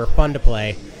dynamic. They were fun to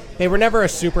play. They were never a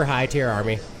super high tier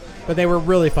army, but they were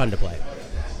really fun to play.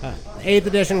 8th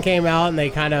edition came out, and they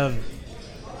kind of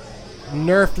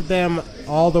nerfed them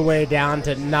all the way down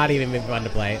to not even being fun to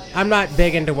play. I'm not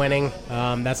big into winning.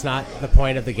 That's not the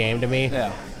point of the game to me.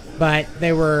 Yeah. But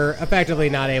they were effectively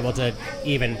not able to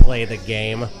even play the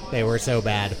game. They were so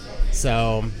bad.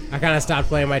 So I kind of stopped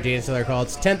playing my Genestealer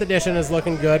Cults. 10th edition is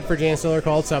looking good for Genestealer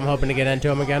Cults, so I'm hoping to get into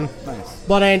them again. Nice.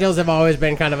 Blood Angels have always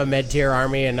been kind of a mid-tier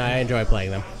army, and I enjoy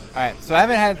playing them. All right, so I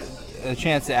haven't had a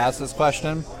chance to ask this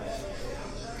question.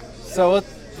 So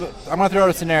I'm going to throw out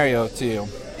a scenario to you.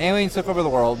 Aliens took over the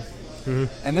world,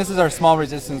 and this is our small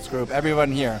resistance group,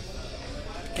 everyone here.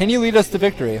 Can you lead us to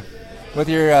victory with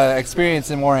your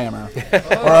experience in Warhammer?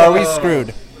 Or are we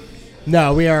screwed?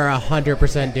 No, we are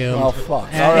 100% doomed. Oh, fuck.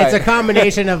 It's a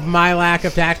combination of my lack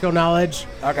of tactical knowledge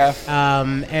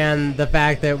and the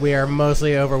fact that we are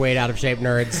mostly overweight, out-of-shape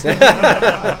nerds.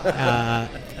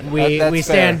 We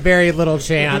stand very little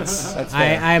chance.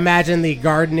 I imagine the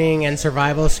gardening and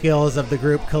survival skills of the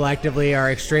group collectively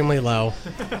are extremely low.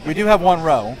 We do have one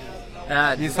row.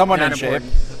 He's somewhat in shape.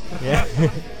 Yeah.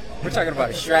 We're talking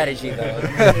about a strategy, though.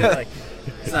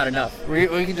 It's not enough. We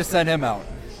can just send him out.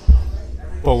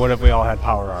 But what if we all had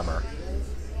power armor?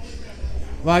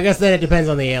 Well, I guess then it depends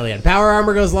on the alien. Power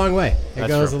armor goes a long way. It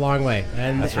goes true. a long way.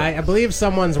 And I believe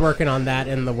someone's working on that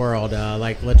in the world,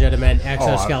 like legitimate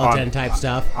exoskeleton type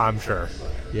stuff. I'm sure.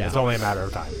 Yeah. It's only a matter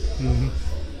of time. Mm-hmm.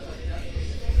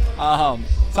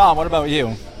 Tom, what about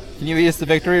you? Can you lead us to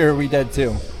victory, or are we dead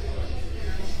too?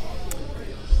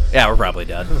 Yeah, we're probably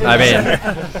dead. I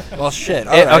mean, well, shit.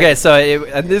 Right. Okay, so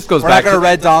and this goes We're back. We're not going to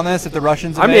red dawn this if the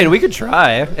Russians. I mean, we could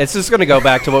try. It's just going to go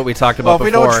back to what we talked about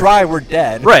before. Well, if we don't try, we're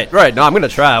dead. Right. No, I'm going to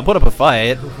try. I'll put up a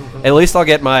fight. At least I'll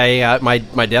get my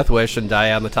my death wish and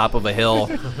die on the top of a hill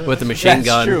with a machine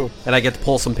gun. True. And I get to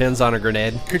pull some pins on a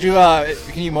grenade. Could you?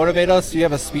 Can you motivate us? Do you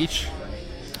have a speech?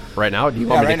 Right now? Do you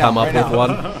want me to come up with one?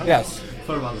 Yes.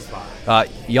 Put him on the spot.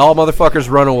 Y'all motherfuckers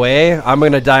run away. I'm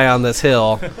going to die on this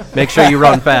hill. Make sure you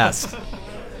run fast.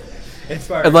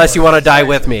 Unless you want to die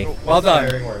with me. Well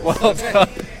done. Well done.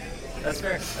 That's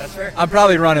fair. I'm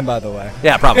probably running, by the way.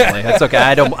 Yeah, probably. That's okay.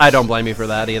 I don't blame you for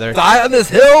that either. Die on this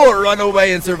hill or run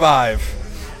away and survive.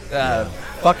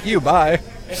 Fuck you. Bye.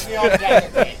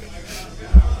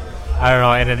 I don't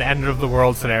know. In an end of the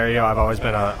world scenario, I've always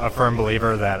been a firm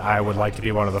believer that I would like to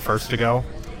be one of the first to go.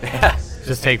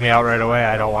 Just take me out right away.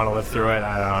 I don't want to live through it.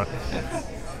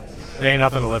 There ain't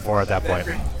nothing to live for at that point.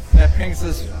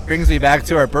 That brings me back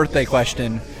to our birthday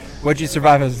question. Would you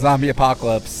survive a zombie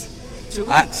apocalypse? 2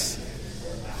 weeks.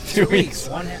 2 weeks.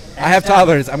 I have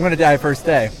toddlers. I'm going to die first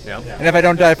day. Yep. And if I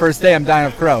don't die first day, I'm dying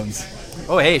of Crohn's.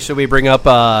 Oh, hey, should we bring up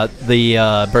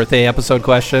the birthday episode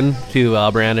question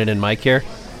to Brandon and Mike here?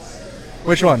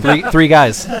 Which one? Three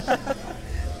guys.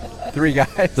 3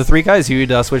 guys? The 3 guys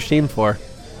you'd switch team for.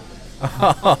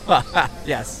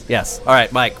 Yes. Yes. All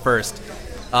right, Mike, first.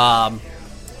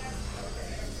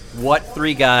 What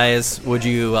 3 guys would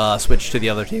you switch to the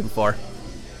other team for?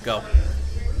 Go.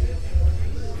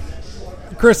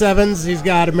 Chris Evans, he's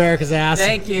got America's ass.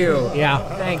 Thank you. Yeah.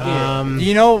 Thank you.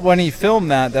 You know, when he filmed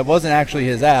that wasn't actually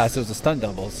his ass. It was the stunt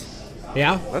doubles.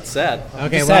 Yeah? That's sad.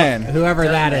 Okay, Just well, saying. whoever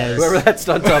that is. Whoever that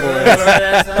stunt double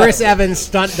is. Chris Evans,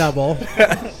 stunt double.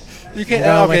 You can't.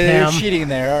 Go with Okay, you're him. cheating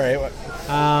there. All right.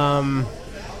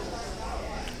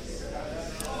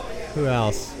 Who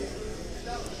else?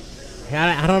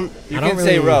 I don't. You I don't can really,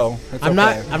 say row. It's I'm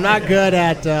okay. not. I'm not good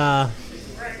at.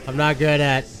 I'm not good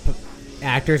at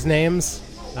actors' names.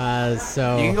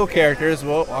 So. You can go characters.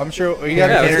 Well, I'm sure we Yeah,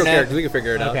 got the let's go internet. characters. We can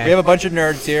figure it out. Okay. We have a bunch of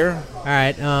nerds here. All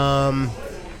right.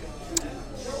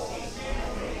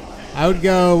 I would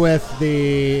go with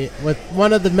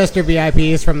one of the Mr.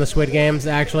 VIPs from the Squid Games.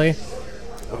 Actually.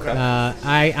 Okay.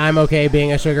 I'm okay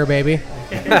being a sugar baby.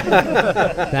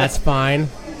 That's fine.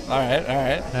 All right. All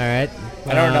right.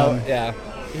 I don't know. Yeah,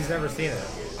 He's never seen it.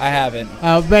 I haven't.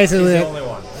 Basically, He's the only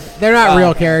one. they're not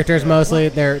real characters. Mostly,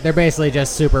 they're basically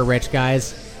just super rich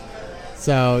guys.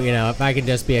 So if I can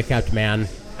just be a kept man,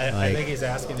 I think he's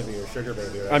asking to be your sugar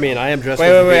baby. Right? I mean, I am dressed. Wait.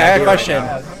 I have a question.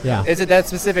 yeah. Is it that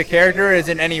specific character, or is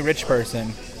it any rich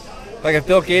person? Like if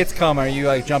Bill Gates come, are you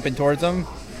like jumping towards him?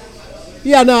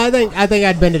 Yeah, no, I think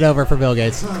I'd bend it over for Bill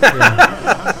Gates.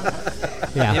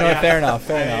 Yeah, You know what? Fair enough.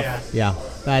 Fair enough. yeah,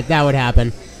 that would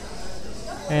happen.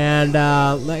 And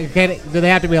do they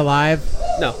have to be alive?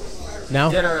 No.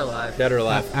 No. Dead or alive? Dead or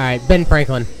alive. All right, Ben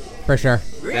Franklin, for sure.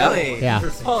 Really? Yeah.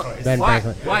 Oh, Ben why,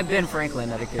 Franklin. why Ben Franklin?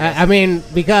 Out of curiosity? I mean,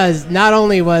 because not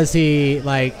only was he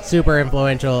like super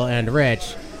influential and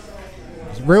rich,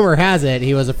 rumor has it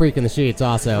he was a freak in the sheets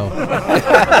also.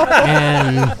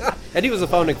 and And he was a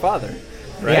founding father.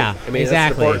 Right? yeah, I mean,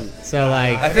 exactly. That's important. So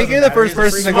like, I think you're the first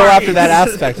person to go after that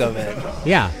aspect of it.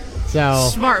 yeah. So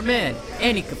Smart man,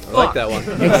 and he could I like fuck. that one.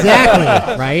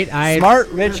 exactly, right? Smart,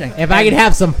 rich, and If I can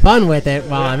have some fun with it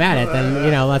while I'm at it, then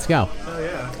let's go.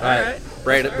 All right.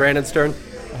 Brandon's turn.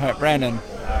 All right, Brandon.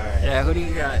 Yeah, who do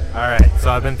you got? All right, so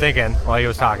I've been thinking while he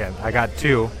was talking. I got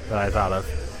 2 that I thought of.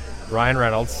 Ryan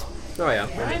Reynolds. Oh yeah,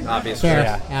 obviously. Fair,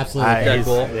 Yeah. absolutely. He's-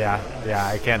 Deadpool. Yeah,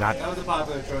 I cannot. That was a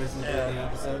popular choice in the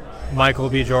episode. Michael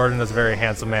B. Jordan is a very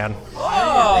handsome man.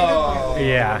 Oh.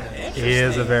 Yeah, he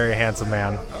is a very handsome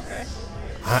man. Okay.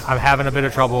 I'm having a bit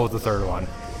of trouble with the third one.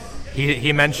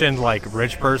 He mentioned like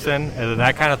rich person, and then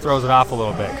that kind of throws it off a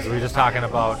little bit because we're just talking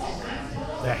about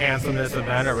the handsomeness of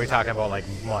men, or are we talking about like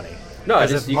money? No, If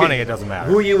it's it's just money. It doesn't matter.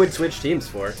 Who you would switch teams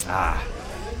for?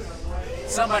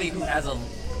 Somebody who has a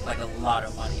lot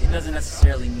of money. It doesn't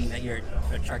necessarily mean that you're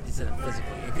attracted to them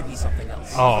physically. It could be something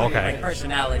else. Oh, okay. Like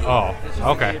personality. Oh,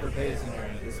 okay.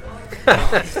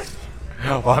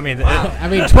 Well, I mean, I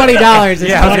mean, $20 is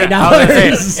yeah, I was $20.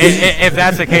 gonna say, if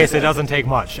that's the case, it doesn't take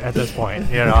much at this point.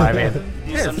 I mean,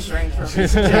 Do some strange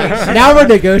Now we're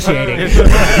negotiating.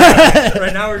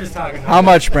 right now we're just talking. How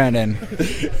much, Brandon?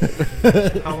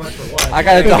 How much for what? I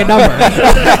got a Pick a dollar.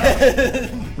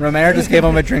 number. Romero just gave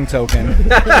him a drink token.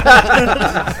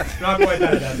 Not quite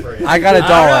that desperate. I got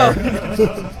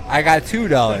 $1. I got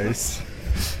 $2.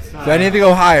 Do I need to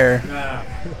go higher?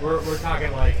 We're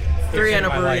talking like Three and a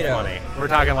fixing my life burrito. money. We're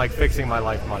talking like fixing my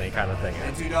life money kind of thing.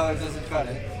 $2 doesn't cut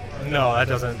it. No, that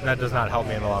doesn't. That does not help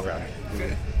me in the long run.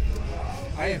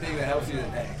 I didn't think that helps you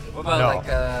today. What about No.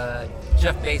 like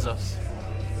Jeff Bezos?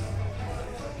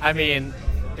 I mean,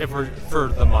 if we're for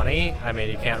the money, I mean,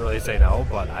 you can't really say no,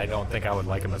 but I don't think I would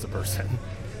like him as a person.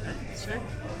 Sure.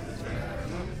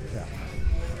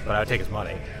 But I would take his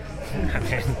money. I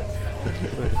mean,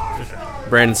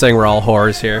 Brandon's saying we're all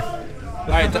whores here. All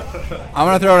right, I'm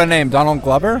gonna throw out a name. Donald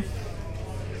Glover.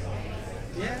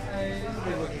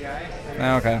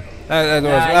 Yeah, okay. That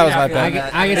was my pick.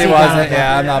 I can It see wasn't. Donald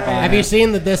Yeah, I'm not buying Have it. you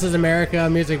seen the This Is America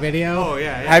music video? oh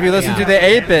yeah. Have you listened Yeah. to the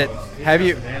 8-bit?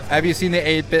 Have you seen the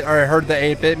 8-bit or heard the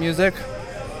 8-bit music?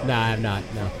 No, I have not.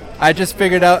 No. I just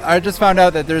found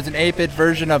out that there's an 8-bit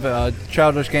version of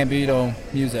Childish Gambino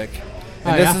music.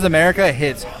 And Oh, This yeah? Is America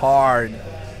hits hard.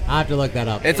 I'll have to look that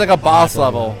up. It's like a boss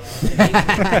level.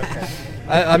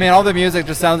 I mean, all the music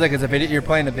just sounds like it's a video. You're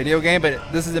playing a video game, but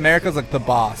This Is America's like the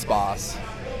boss.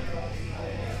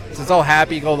 So it's all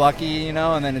happy-go-lucky,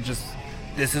 and then it just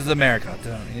This Is America,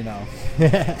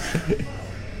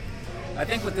 I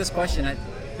think with this question,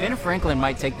 Ben Franklin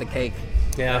might take the cake.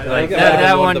 Yeah, Like that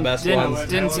that one one of the best didn't, ones.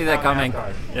 didn't see that coming.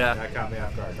 Yeah, That caught me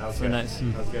off guard. That was very good. nice.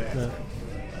 That was good. Answer.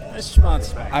 Nice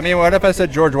response. I mean, what if I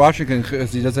said George Washington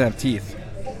because he doesn't have teeth?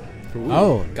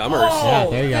 Oh, Gummers. Yeah,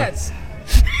 there you go. That's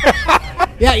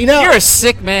Yeah, you know, You're a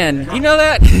sick man. You know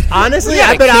that? honestly, You got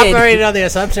I've a been kid. operating on the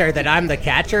assumption that I'm the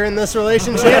catcher in this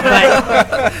relationship,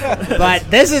 but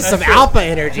this is some alpha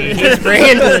energy he's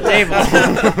bringing to the table.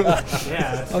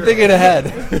 I'm thinking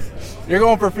ahead. You're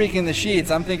going for freaking the sheets.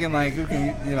 I'm thinking like, who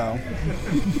can, you know.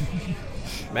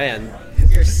 Man,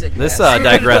 You're a sick this man.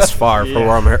 digressed far from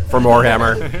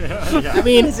Warhammer. I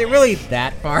mean, is it really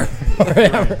that far?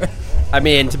 I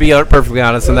mean, to be perfectly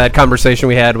honest, in that conversation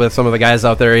we had with some of the guys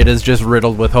out there, it is just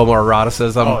riddled with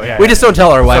homoeroticism. Oh, yeah, we yeah. just don't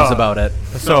tell our wives about it.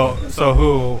 So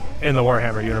who in the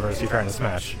Warhammer universe are you trying to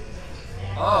smash?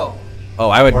 Oh. Oh,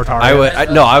 I would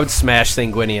Mortarion? I would smash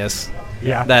Sanguinius.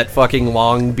 Yeah. That fucking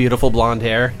long, beautiful blonde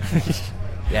hair.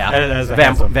 Yeah. As a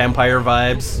handsome. Vampire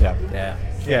vibes. Yeah. Yeah.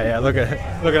 Yeah. Look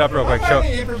it up real quick. Show.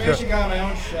 information guy on my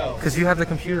own show. Because you have the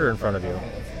computer in front of you.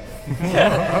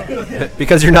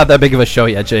 Because you're not that big of a show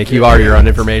yet, Jake. You are your own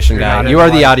information You're guy. not You are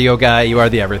into the one. audio guy. You are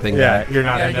the everything Yeah. guy. You're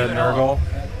not into Nurgle,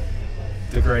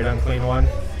 the great unclean one.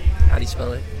 How do you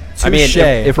spell it? I mean, Touche.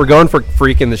 if we're going for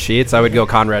freak in the sheets, I would go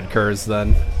Conrad Kurz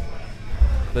then.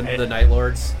 The Night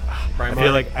Lords. I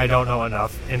feel like I don't know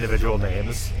enough individual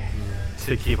names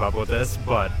to keep up with this,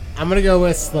 but I'm gonna go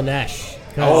with Slanesh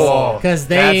Oh, because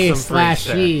they that's some freaks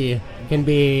there. /she can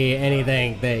be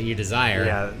anything that you desire,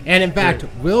 Yeah. and in fact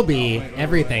will be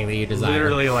everything that you desire.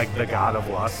 literally like the god of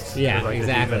lust. Yeah, like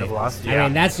exactly. The demon of lust. I Yeah.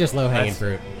 mean, that's just low hanging That's-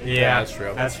 fruit. Yeah, that's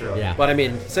true. That's true. Yeah. But I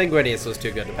mean, Sanguinius was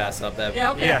too good to pass up. That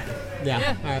Yeah, okay. Yeah. Yeah.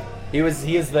 Yeah. All right.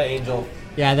 he is the angel.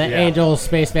 Yeah, that Yeah. angel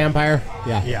space vampire.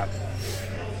 Yeah. Yeah.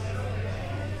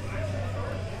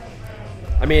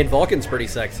 I mean, Vulcan's pretty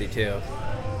sexy too.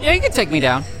 Yeah, you can take me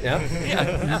down. Yeah.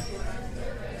 Yeah.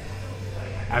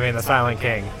 I mean, the Silent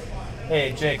King.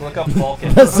 Hey, Jake, look up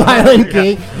Vulcan. The Silent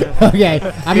King. Okay,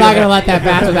 I'm not gonna let that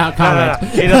pass without comment.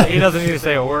 No. He doesn't need to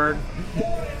say a word.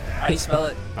 How do you spell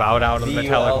it? Bow down to the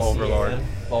metallic overlord.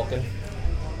 Vulcan.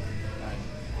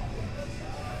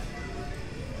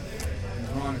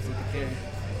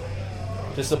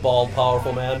 Just a bald,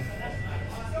 powerful man.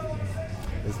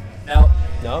 No.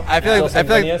 No. I feel like Still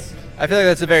Sanguinius?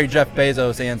 that's a very Jeff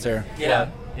Bezos answer. Yeah.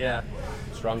 Yeah.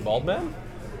 Strong bald man.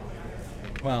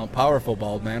 Well, powerful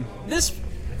bald man. This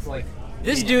It's like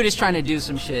dude is trying to do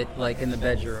some shit like in the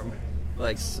bedroom.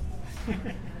 Like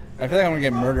I feel like I'm gonna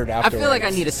get murdered I afterwards. feel like I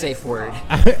need a safe word.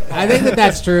 I think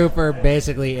that's true for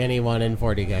basically anyone in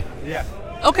 40k. Yeah.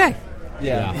 Okay.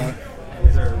 Yeah.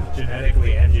 These are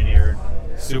genetically engineered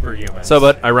superhumans. So,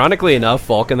 but ironically enough,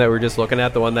 Vulcan that we're just looking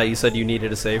at, the one that you said you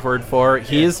needed a safe word for,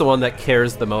 he is the one that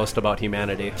cares the most about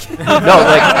humanity. No,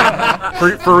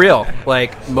 like, for real.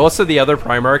 Like, most of the other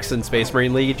Primarchs and Space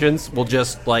Marine Legions will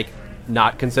just, like,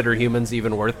 not consider humans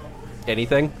even worth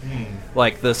anything.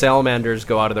 Like, the Salamanders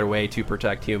go out of their way to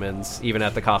protect humans, even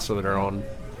at the cost of their own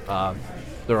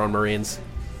Marines.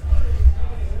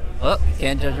 Well, you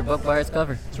can't judge a book by its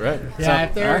cover. That's right.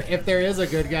 Yeah, if there is a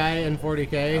good guy in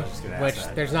 40k, which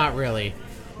there's not really,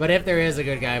 but if there is a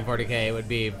good guy in 40k, it would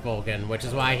be Vulcan, which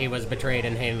is why he was betrayed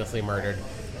and heinously murdered.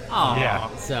 Oh. Yeah.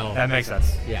 So That makes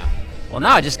sense. yeah. Well,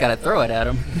 now I just gotta throw it at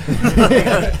him.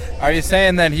 Are you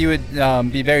saying that he would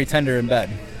be very tender in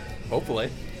bed? Hopefully.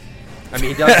 I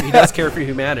mean, he does care for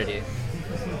humanity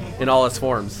in all its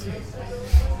forms.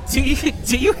 Do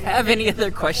you have any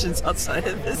other questions outside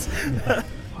of this?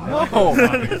 No.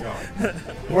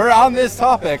 We're on this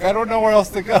topic. I don't know where else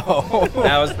to go.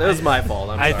 That was my fault.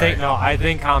 I'm sorry. I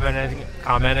think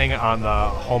commenting on the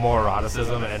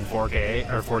homoeroticism in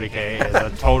 4K or 40K is a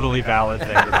totally valid thing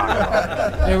to talk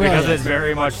about. It really Because it is.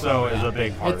 very much so is a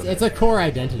big part of It's a core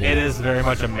identity. it. It is very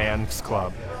much a man's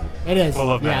club. It is.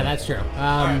 full of Yeah, men. that's true.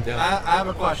 I have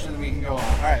a question. We can go on.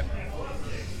 All right.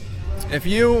 If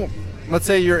you, let's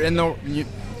say you're in the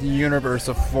universe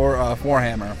of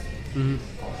Warhammer,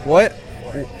 what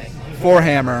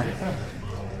Warhammer?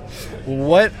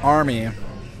 What army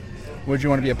would you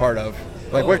want to be a part of?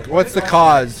 Like, what's the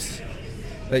cause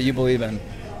that you believe in?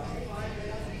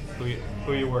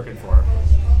 Who are you working for?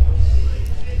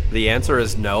 The answer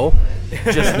is no.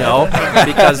 Just no.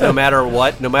 Because no matter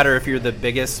what, no matter if you're the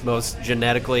biggest, most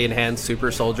genetically enhanced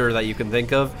super soldier that you can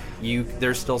think of,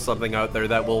 there's still something out there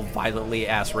that will violently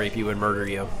ass rape you and murder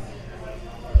you.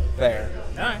 Fair.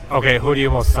 Okay, who do you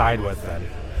most side with then?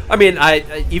 I mean,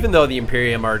 I even though the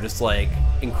Imperium are just like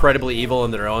incredibly evil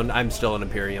in their own, I'm still an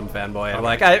Imperium fanboy. Okay.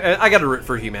 Like I got to root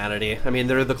for humanity. I mean,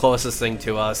 they're the closest thing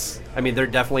to us. I mean, they're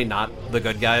definitely not the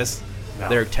good guys. No.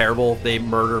 They're terrible. They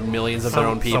murder millions of their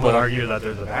own people. Some would argue that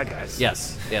they're the bad guys.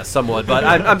 Yes, some would, but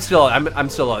I'm still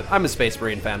a Space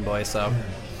Marine fanboy. So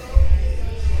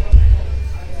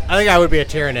I think I would be a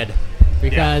Tyranid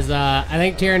because I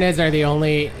think Tyranids are the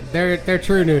only they're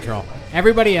true neutral.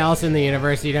 everybody else in the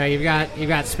universe, you've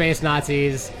got space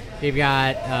Nazis, you've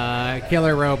got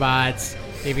killer robots,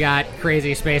 you've got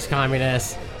crazy space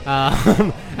communists.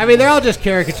 I mean, they're all just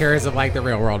caricatures of like the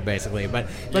real world, basically. But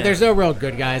there's no real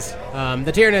good guys.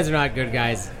 The Tyranids are not good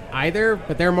guys either,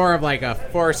 but they're more of like a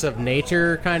force of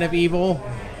nature kind of evil.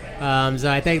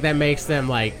 So I think that makes them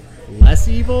like less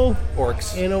evil.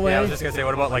 Orcs, in a way. Yeah, I was just gonna say,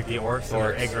 what about like the orcs and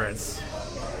their ignorance?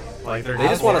 Like they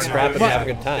just want to scrap and have a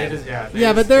good time.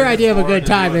 Yeah, but their idea of a good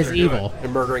time is evil.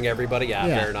 And murdering everybody. Yeah,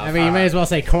 fair enough. I mean, you may as well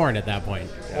say corn at that point.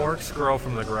 Orcs grow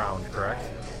from the ground, correct?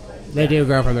 They do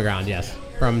grow from the ground, yes.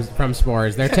 From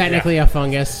spores. They're technically a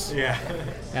fungus. Yeah.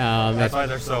 That's why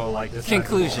they're so like this.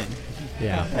 Conclusion.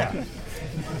 Yeah.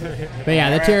 But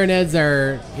yeah, the Tyranids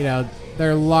are,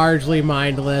 they're largely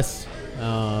mindless.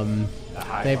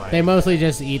 They mostly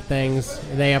just eat things.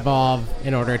 They evolve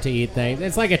in order to eat things.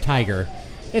 It's like a tiger.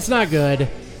 It's not good.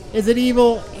 Is it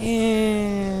evil? I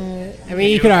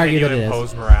mean, you could argue that it is.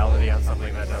 Impose morality on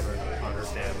something that doesn't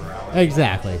understand morality.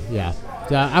 Exactly. Yeah.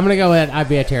 So I'm gonna go with I'd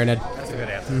be a Tyranid. That's a good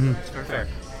answer. Mm-hmm. Fair.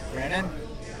 Brandon?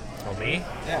 Oh, me?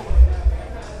 Yeah.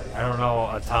 I don't know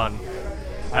a ton.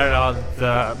 I don't know.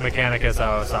 The Mechanicus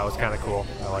I thought was kind of cool.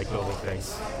 I like building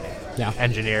things. Yeah.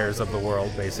 Engineers of the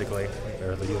world, basically.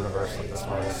 They're the universe as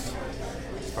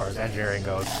far as engineering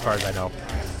goes, as far as I know.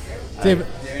 Do you have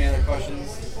any other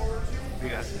questions? No.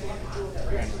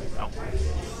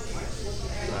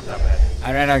 Not that bad.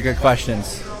 I ran out of good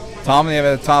questions. Tom, do you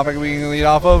have a topic we can lead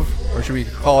off of? Or should we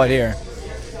call it here?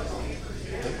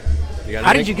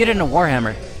 How did you get into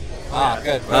Warhammer?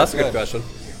 Good. That's a good question.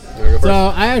 So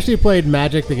I actually played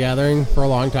Magic the Gathering for a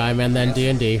long time, and then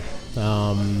D&D.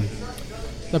 I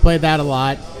played that a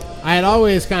lot. I had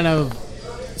always kind of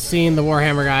seen the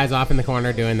Warhammer guys off in the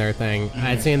corner doing their thing. I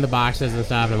had seen the boxes and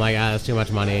stuff, and I'm like, that's too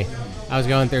much money. I was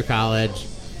going through college.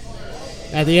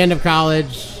 At the end of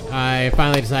college, I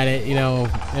finally decided,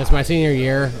 it's my senior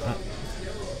year.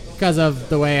 Because of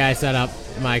the way I set up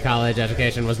my college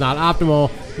education was not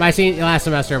optimal. Last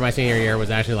semester of my senior year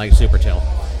was actually like super chill.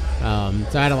 So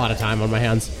I had a lot of time on my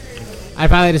hands. I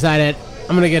finally decided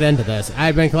I'm going to get into this. I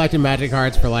had been collecting Magic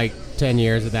cards for like 10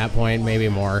 years at that point, maybe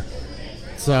more.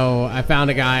 So I found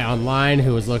a guy online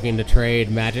who was looking to trade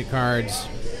Magic cards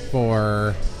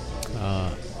for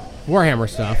Warhammer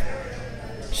stuff.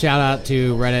 Shout out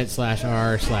to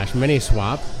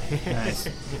Reddit/r/miniswap. Nice.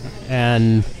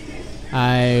 And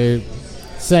I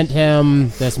sent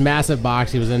him this massive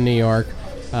box. He was in New York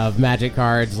of Magic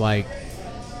cards, like,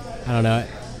 I don't know,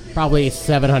 probably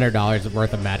 $700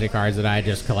 worth of Magic cards that I had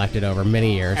just collected over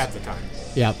many years. At the time.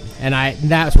 Yep. And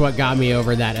that's what got me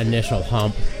over that initial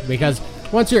hump. Because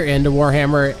once you're into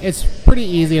Warhammer, it's pretty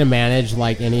easy to manage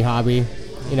like any hobby.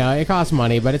 It costs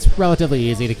money, but it's relatively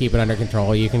easy to keep it under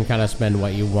control. You can kind of spend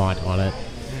what you want on it.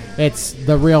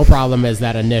 The real problem is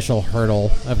that initial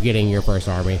hurdle of getting your first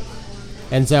army.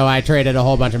 And so I traded a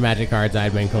whole bunch of Magic cards I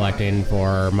had been collecting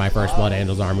for my first Blood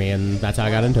Angels army, and that's how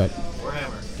I got into it.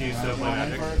 Warhammer. Do you still play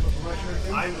Magic?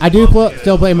 I do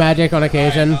still play Magic on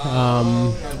occasion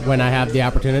when I have the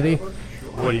opportunity.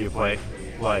 What do you play?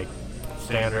 Like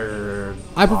standard?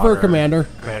 I prefer Commander.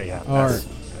 Commander, yeah.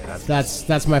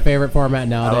 That's my favorite format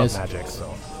nowadays. I love Magic,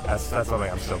 so that's something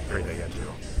I'm still pretty big into.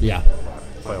 Yeah.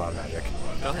 Play a lot of Magic.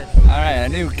 Go ahead. All right, a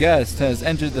new guest has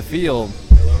entered the field.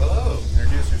 Hello.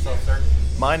 Introduce yourself, sir.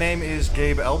 My name is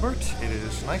Gabe Albert. It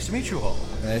is nice to meet you all.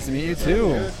 Nice to meet you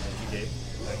too.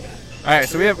 All right,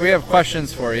 so we have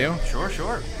questions for you. Sure.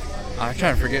 I'm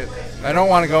trying to forget. I don't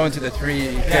want to go into the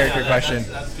 3-character question.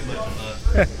 That's too much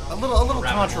of a little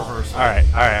controversial. All right.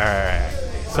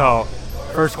 So,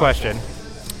 first question: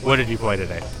 what did you play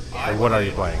today? Or what are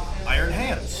you playing? Iron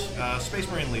Hands, Space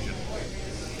Marine Legion.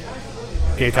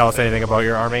 Can you tell us anything about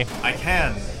your army? I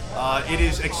can. It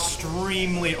is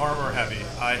extremely armor heavy.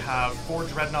 I have 4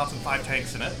 dreadnoughts and 5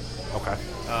 tanks in it. Okay.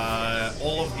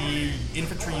 All of the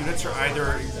infantry units are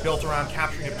either built around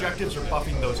capturing objectives or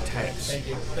buffing those tanks.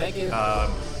 Thank you.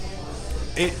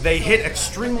 They hit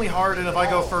extremely hard, and if I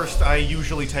go first, I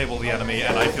usually table the enemy,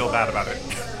 and I feel bad about it.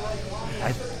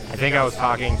 I think I was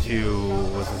talking to,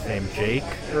 was his name Jake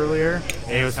earlier,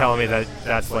 and he was telling me that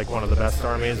that's like one of the best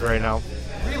armies right now.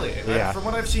 Really? Yeah. From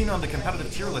what I've seen on the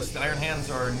competitive tier list, the Iron Hands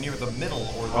are near the middle,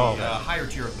 or the higher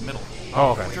tier of the middle.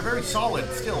 Oh, okay. Which are very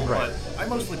solid still, Right. but I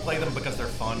mostly play them because they're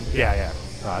fun. Yeah.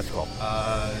 Oh, that's cool.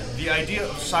 The idea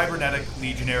of cybernetic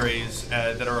legionaries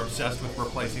that are obsessed with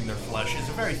replacing their flesh is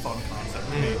a very fun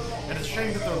concept to me, and it's a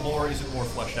shame that their lore isn't more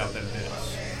fleshed out than it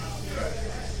is.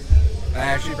 I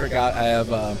actually forgot. I have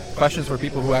questions for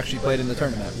people who actually played in the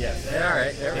tournament. Yes. All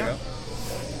right. There we go.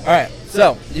 All right.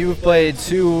 So you've played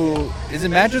 2. Is it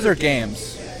matches or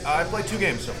games? I've played 2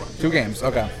 games so far. 2 games.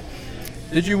 Okay.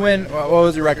 Did you win? What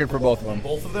was your record for both of them?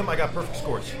 Both of them, I got perfect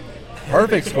scores.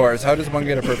 Perfect scores. How does one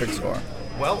get a perfect score?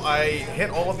 Well, I hit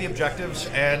all of the objectives,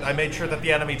 and I made sure that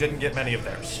the enemy didn't get many of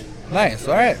theirs. Nice.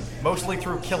 All right. Mostly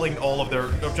through killing all of their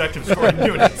objective scoring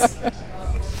units.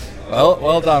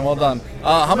 Well done. Well done.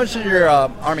 How much did your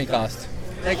army cost?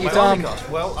 Thank you, My Tom. army cost.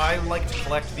 Well, I like to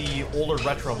collect the older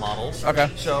retro models. Okay.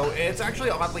 So it's actually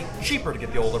oddly cheaper to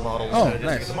get the older models than it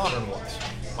is to get the modern ones.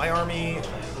 My army,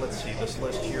 let's see, this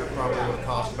list here probably would have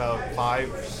cost about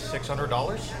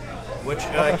 $500-600, which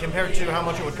compared to how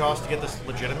much it would cost to get this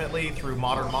legitimately through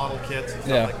modern model kits and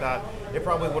stuff like that, it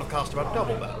probably would have cost about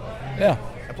double that. Yeah.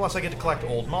 And plus, I get to collect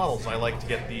old models. I like to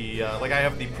get the I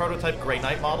have the prototype Grey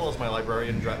Knight model as my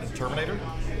librarian Terminator.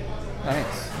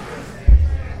 Nice.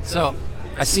 So,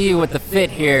 I see you with the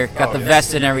fit here, got the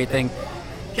vest and everything.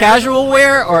 Casual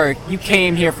wear, or you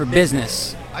came here for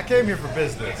business? I came here for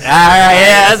business. All right,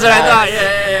 yeah, that's what I thought.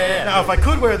 Yeah. Now, if I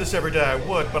could wear this every day, I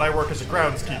would, but I work as a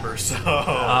groundskeeper, so.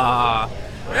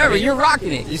 Whatever, you're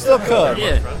rocking it. You still could.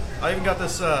 Yeah. I even got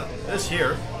this this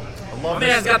here. I love My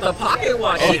man's got the pocket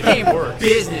watch. He came for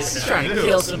business. He's trying to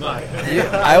kill somebody.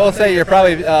 I will say you're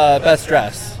probably best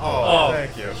dressed. Oh,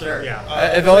 thank you. Sure.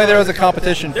 Yeah. If only there was a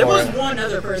competition There for was it. one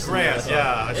other person. Grant,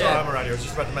 I saw him around here. I was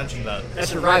just about to mention that.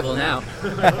 That's your rival now.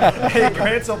 Hey,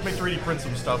 Grant's helped me 3D print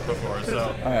some stuff before,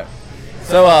 so. All right.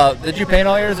 So, did you paint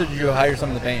all yours, or did you hire some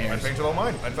of the paint I yours? painted all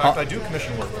mine. In fact, I do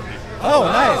commission work for people. Oh,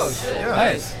 nice. Yeah.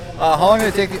 Nice. How long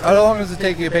does it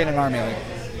take you to paint an army? Like?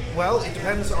 Well, it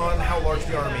depends on how large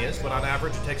the army is, but on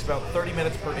average it takes about 30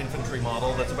 minutes per infantry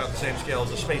model. That's about the same scale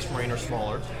as a Space Marine or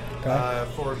smaller. Okay.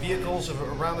 For vehicles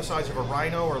around the size of a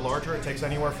Rhino or larger, it takes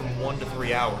anywhere from 1 to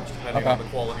 3 hours, depending on the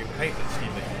quality of the paint that's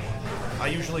needed. I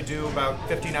usually do about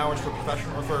 15 hours for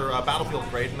professional for battlefield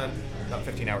grade, and then not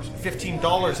 15 hours,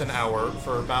 $15 an hour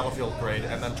for battlefield grade,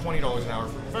 and then $20 an hour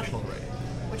for professional grade,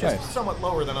 which is somewhat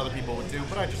lower than other people would do,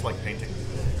 but I just like painting.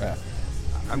 Yeah.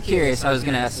 I'm curious. I was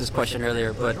going to ask this question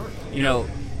earlier, but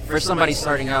for somebody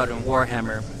starting out in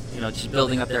Warhammer, just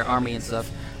building up their army and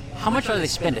stuff, how much are they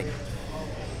spending?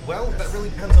 Well, that really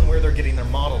depends on where they're getting their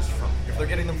models from. If they're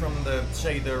getting them from the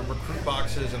recruit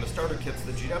boxes and the starter kits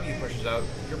that GW pushes out,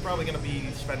 you're probably going to be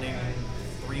spending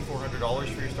 $300-400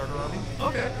 for your starter army.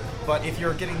 Okay. But if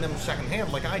you're getting them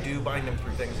secondhand, like I do, buying them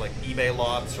through things like eBay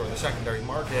lots or the secondary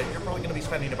market, you're probably going to be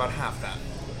spending about half that.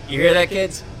 You hear that,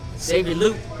 kids? Save your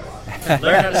loot.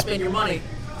 Learn how to spend your money.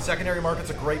 Secondary market's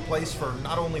a great place for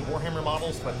not only Warhammer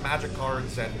models, but Magic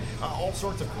cards and all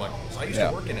sorts of collectibles. I used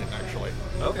to work in it, actually.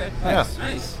 Okay. Nice.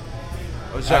 Nice.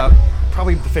 It was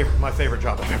probably my favorite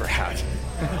job I've ever had.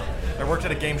 I worked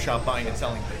at a game shop buying and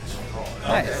selling things.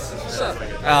 Nice.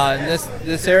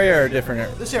 This area or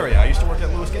different? This area. I used to work at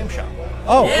Lewis Game Shop.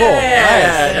 Oh, cool.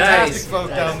 Nice. Fantastic folk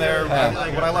down there.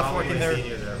 When I left working there,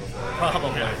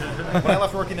 probably. When I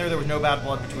left working there was no bad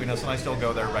blood between us, and I still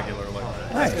go there regularly.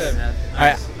 Nice. Good, man. All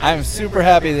right, I'm super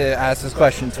happy to ask this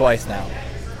question twice now.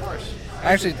 Of course.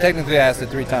 Actually, technically, I asked it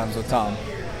 3 times with Tom.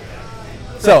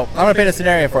 So, I'm going to paint a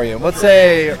scenario for you. Let's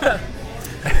say... Of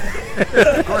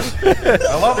course.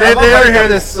 They already hear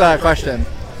this question.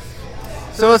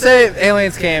 So, let's say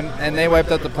aliens came and they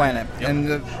wiped out the planet, and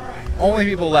the only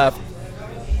people left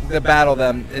to battle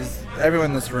them is everyone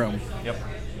in this room. Yep.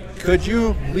 Could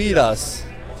you lead us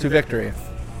to victory?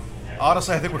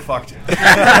 Honestly, I think we're fucked.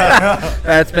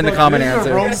 That's been the common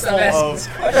answer. This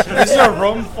is a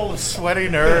room full of sweaty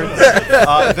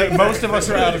nerds. Most of us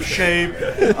are out of shape.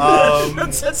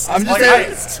 I'm just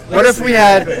saying, what if we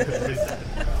had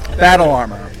battle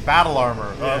armor? Battle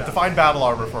armor. Define battle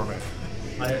armor for me.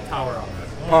 Power armor.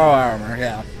 Power armor,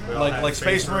 yeah. Like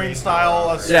Space Marine style,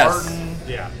 a Spartan. Yes.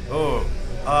 Yeah. Oh.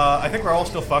 I think we're all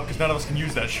still fucked because none of us can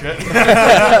use that shit.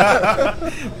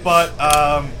 But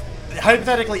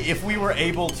hypothetically, if we were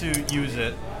able to use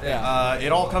it,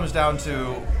 it all comes down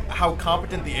to how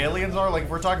competent the aliens are. Like, if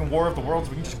we're talking War of the Worlds,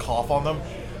 we can just cough on them.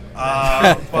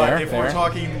 But if we're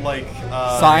talking like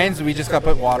signs, we just got to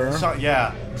put water.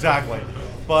 Yeah, exactly.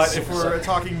 But if we're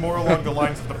talking more along the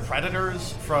lines of the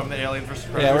Predators from the Alien vs.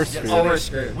 Predators, we're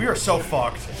screwed. We are so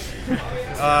fucked.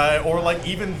 Or like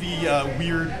even the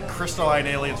weird crystalline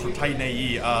aliens from Titan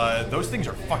AE. Those things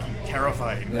are fucking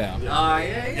terrifying. Yeah.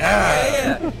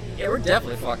 Yeah, we're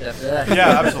definitely fucked after that.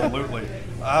 Yeah, absolutely.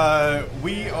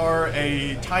 We are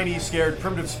a tiny, scared,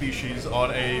 primitive species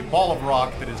on a ball of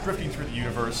rock that is drifting through the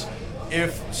universe.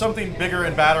 If something bigger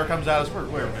and badder comes at us,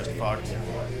 we're just fucked.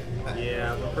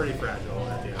 Yeah, we're pretty fragile.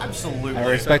 Absolutely. I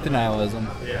respect the nihilism.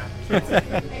 Yeah.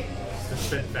 Just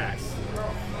spit facts.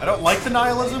 I don't like the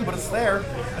nihilism, but it's there.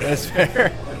 That's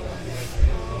fair.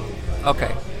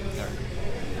 Okay.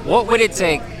 What would it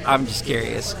take, I'm just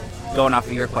curious, going off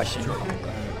of your question,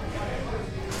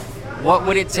 what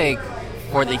would it take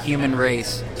for the human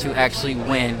race to actually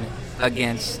win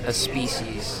against a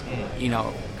species,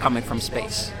 coming from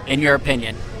space, in your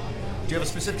opinion? Do you have a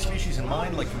specific species in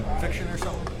mind, like from fiction or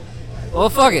something? Well,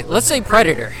 fuck it. Let's say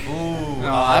Predator. Ooh.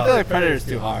 No, I feel like Predator's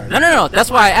too hard. No. That's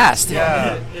why I asked.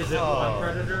 Yeah. Is it one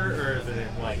predator or is it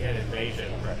like an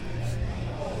invasion of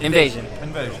predators? Invasion.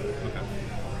 Okay.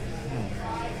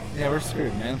 Yeah, we're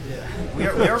screwed, man. We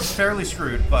are fairly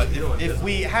screwed, but if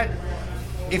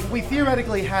we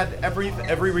theoretically had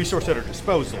every resource at our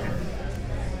disposal,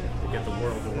 To get the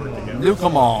world to work together. Nuke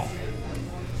them all.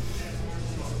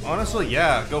 honestly,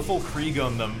 yeah, go full Krieg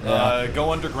on them. Yeah.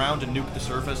 Go underground and nuke the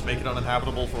surface, make it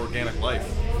uninhabitable for organic life.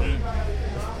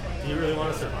 Do you really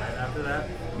want to survive after that?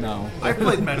 No. I've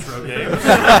played Metro games.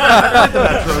 I've played the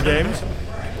Metro games.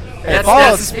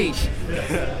 That's the speech.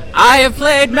 I have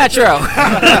played Metro.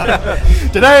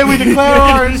 Today we declare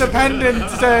our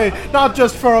Independence Day, not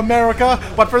just for America,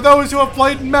 but for those who have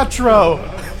played Metro.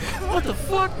 What the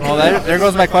fuck? Well, there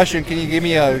goes my question. Can you give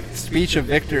me a speech of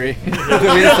victory?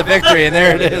 It's a victory, and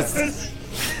there it is.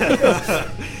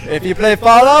 If you play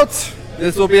Fallout,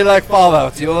 this will be like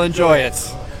Fallout. You'll enjoy it.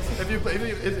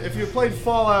 If you played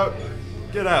Fallout,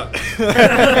 get out.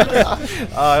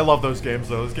 I love those games,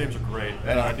 though. Those games are great.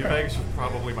 New Vegas was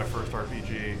probably my first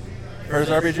RPG. First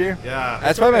RPG? Yeah.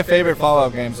 That's probably my favorite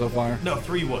Fallout game so far. No,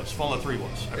 3 was. Fallout 3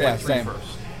 was. I Yeah, played 3 same.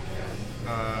 first.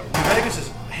 New Vegas is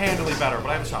handily better, but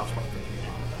I have a soft spot for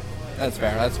it. That's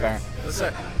fair. That's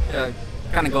fair.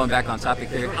 Kind of going back on topic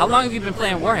there. How long have you been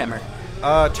playing Warhammer?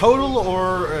 Total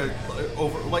or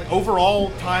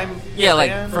overall time? Yeah, like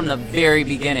span? from the very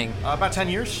beginning. About 10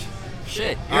 years.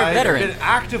 Shit, you're a veteran. I've been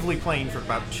actively playing for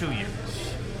about 2 years.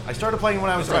 I started playing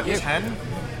when I was about 10,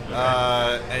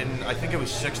 and I think it was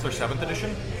 6th or 7th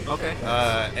edition. Okay.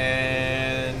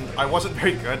 And I wasn't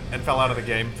very good and fell out of the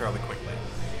game fairly quickly.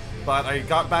 But I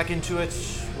got back into it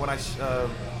when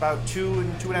about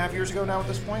 2.5 years ago now at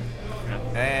this point,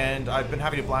 and I've been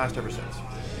having a blast ever since.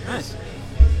 Nice.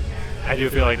 I do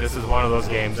feel like this is one of those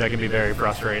games that can be very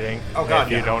frustrating. Oh, God,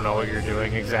 if you yeah. don't know what you're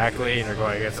doing exactly, and you're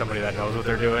going against somebody that knows what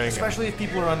they're doing. Especially if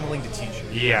people are unwilling to teach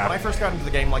you. Yeah. When I first got into the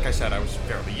game, like I said, I was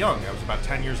fairly young. I was about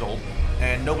 10 years old,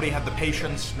 and nobody had the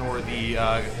patience nor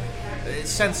the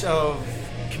sense of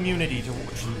community to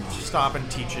stop and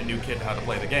teach a new kid how to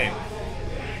play the game.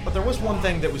 But there was one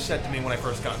thing that was said to me when I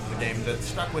first got into the game that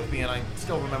stuck with me, and I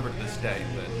still remember to this day.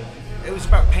 That it was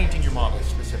about painting your models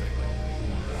specifically.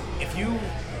 If you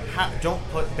don't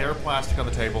put bare plastic on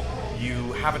the table,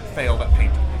 you haven't failed at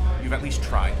painting. You've at least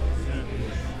tried.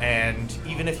 And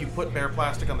even if you put bare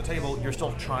plastic on the table, you're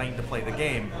still trying to play the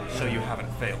game, so you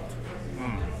haven't failed.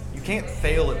 You can't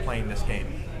fail at playing this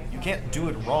game. You can't do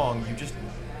it wrong, you just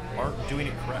aren't doing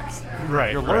it correct.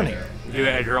 Right. You're learning. Do it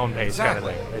at your own pace,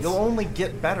 Exactly. kind of thing. You'll only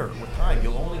get better with time.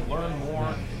 You'll only learn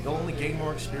more. You'll only gain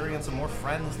more experience and more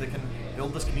friends that can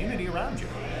build this community around you.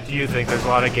 Do you think there's a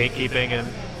lot of gatekeeping in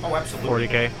Oh, absolutely.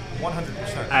 40k?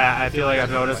 100%. I feel like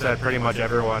I've noticed that pretty much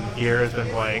everyone here has been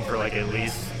playing for like at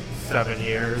least 7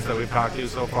 years that we've talked to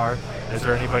so far. Is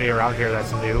there anybody around here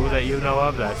that's new that you know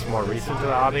of that's more recent to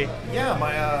the hobby? Yeah,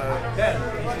 my Ben,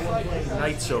 he's the one playing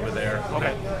Knights over there.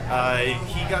 Okay.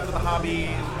 He got to the hobby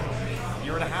a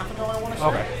year and a half ago, I want to say.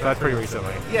 Okay, so that's pretty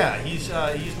recently. Yeah, he's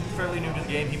fairly new to the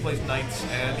game. He plays Knights,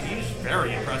 and he's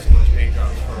very impressive with his paint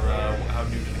jobs for how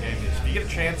new to the game is. If you get a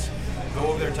chance, go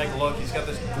over there and take a look. He's got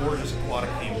this gorgeous aquatic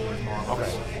theme for his models.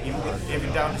 Okay.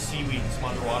 Even down to seaweed and some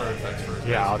underwater effects for his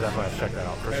Yeah, I'll definitely have to check that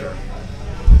out for sure.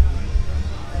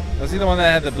 Was he the one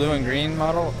that had the blue and green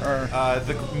model? Or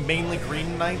the mainly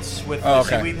green Knights with Oh, the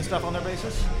okay. seaweed and stuff on their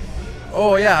bases.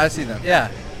 Oh yeah, I see them.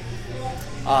 Yeah.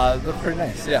 Look pretty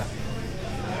nice. Yeah.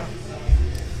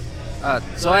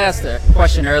 So I asked a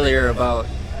question earlier about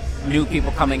new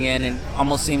people coming in and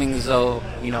almost seeming as though,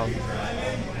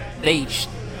 they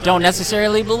don't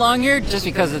necessarily belong here just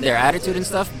because of their attitude and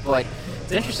stuff, but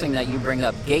it's interesting that you bring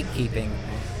up gatekeeping.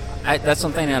 That's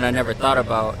something that I never thought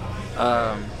about.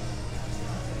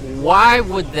 Why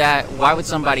would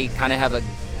somebody kind of have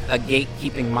a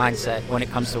gatekeeping mindset when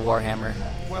it comes to Warhammer?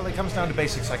 Well, it comes down to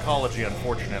basic psychology,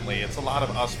 unfortunately. It's a lot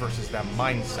of us versus them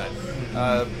mindset.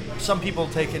 Some people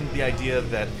take in the idea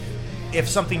that if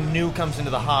something new comes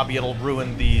into the hobby, it'll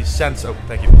ruin the sense of...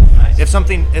 Thank you. Nice. If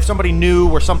somebody new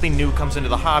or something new comes into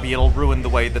the hobby, it'll ruin the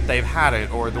way that they've had it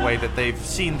or the way that they've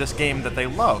seen this game that they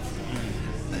love.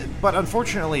 But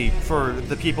unfortunately, for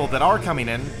the people that are coming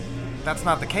in, that's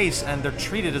not the case, and they're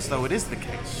treated as though it is the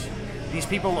case. These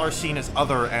people are seen as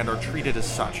other and are treated as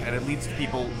such, and it leads to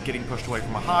people getting pushed away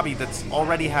from a hobby that's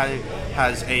already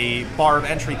has a bar of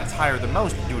entry that's higher than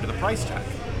most due to the price tag.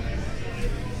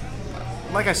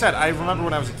 Like I said, I remember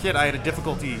when I was a kid, I had a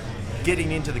difficulty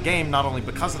getting into the game, not only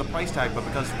because of the price tag, but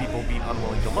because of people being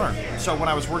unwilling to learn. So when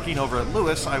I was working over at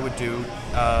Lewis, I would do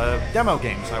demo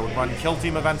games. I would run kill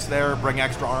team events there, bring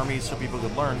extra armies so people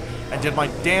could learn, and did my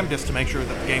damnedest to make sure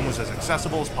that the game was as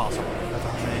accessible as possible.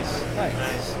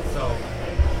 Nice. So,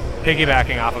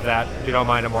 piggybacking off of that, if you don't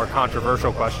mind a more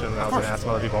controversial question that I was going to ask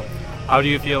some other people, how do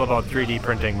you feel about 3D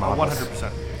printing models?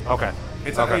 100%. Okay.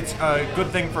 It's a good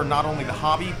thing for not only the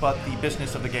hobby, but the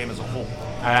business of the game as a whole.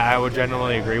 I would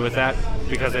generally agree with that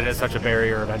because it is such a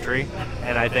barrier of entry.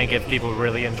 And I think if people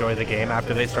really enjoy the game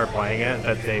after they start playing it,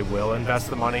 that they will invest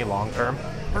the money long term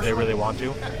if they really want to.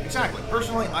 Yeah, exactly.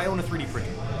 Personally, I own a 3D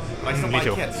printer. I still buy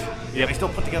kits. Yep. I still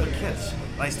put together kits.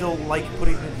 I still like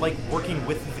working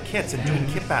with the kits and doing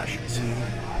kit bashes.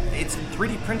 It's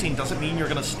 3D printing doesn't mean you're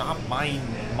going to stop buying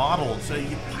models.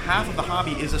 Half of the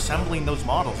hobby is assembling those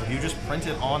models. If you just print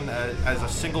it on as a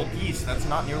single piece, that's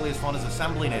not nearly as fun as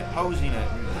assembling it, posing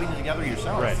it, and putting it together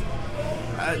yourself. Right.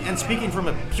 And speaking from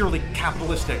a purely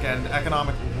capitalistic and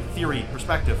economic theory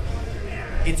perspective,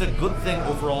 it's a good thing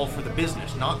overall for the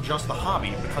business, not just the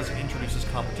hobby, because it introduces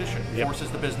competition. It forces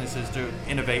the businesses to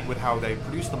innovate with how they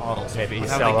produce the models, maybe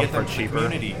with how they get them to the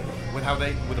community, with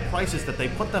the prices that they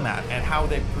put them at, and how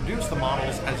they produce the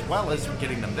models as well as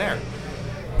getting them there.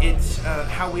 It's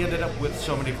how we ended up with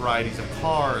so many varieties of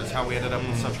cars, how we ended up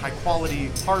with such high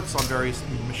quality parts on various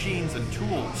machines and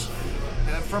tools.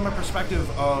 From a perspective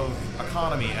of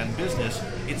economy and business,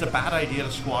 it's a bad idea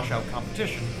to squash out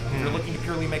competition. If you're looking to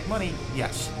purely make money,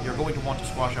 yes, you're going to want to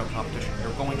squash out competition.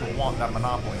 You're going to want that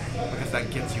monopoly because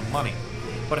that gets you money.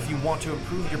 But if you want to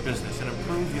improve your business and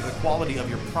improve the quality of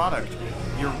your product,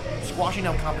 squashing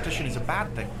out competition is a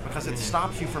bad thing because it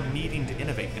stops you from needing to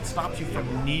innovate. It stops you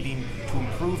from needing to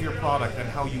improve your product and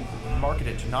how you market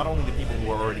it to not only the people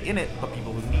who are already in it, but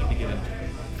people who need to get into it.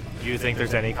 Do you think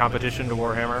there's any competition to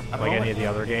Warhammer, like any of the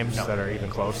other games that are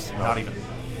even close? Not even.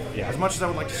 Yeah. As much as I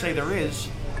would like to say there is,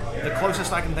 the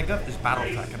closest I can think of is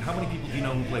BattleTech. And how many people do you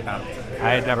know who play BattleTech?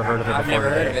 I had never heard of it before. I've never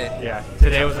heard of it. Yeah.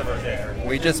 Today was the first day.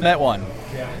 We just met one.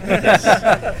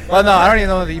 Well, no, I don't even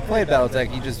know if he played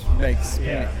BattleTech. He just makes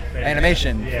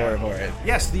animation for it.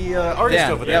 Yes, the artist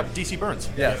over there, DC Burns.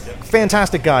 Yes.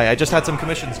 Fantastic guy. I just had some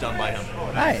commissions done by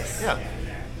him. Nice. Yeah.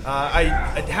 I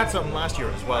had something last year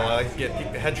as well. I get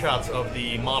headshots of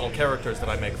the model characters that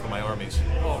I make for my armies.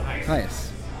 Oh,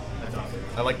 Nice.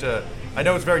 I like to. I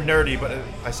know it's very nerdy, but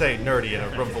I say nerdy in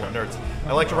a room full of nerds.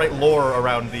 I like to write lore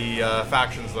around the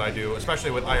factions that I do,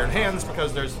 especially with Iron Hands,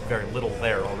 because there's very little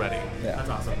there already. Yeah. That's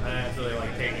awesome. And it's really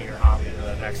like taking your hobby to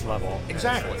the next level.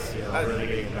 Exactly. Really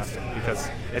getting invested because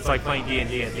it's like playing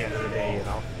D&D at the end of the day.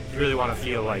 You really want to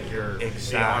feel like you're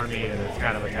the army and it's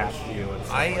kind of attached to you.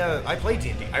 And I play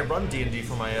D&D. I run D&D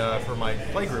for my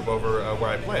play group over where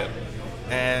I play it.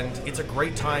 And it's a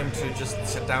great time to just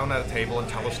sit down at a table and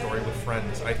tell a story with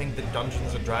friends. I think that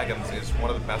Dungeons & Dragons is one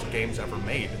of the best games ever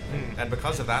made. And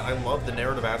because of that, I love the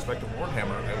narrative aspect of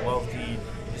Warhammer. I love the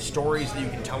stories that you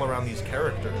can tell around these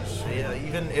characters.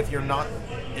 Even if you're not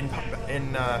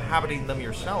inhabiting them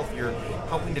yourself, you're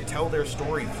helping to tell their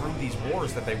story through these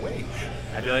wars that they wage.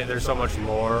 I feel like there's so much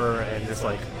lore and just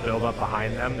like build up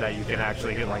behind them that you can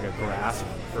actually get like a grasp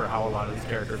for how a lot of these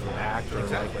characters would act,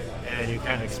 and you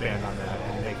can expand on that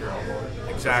and make your own lore.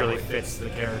 Exactly. It really fits the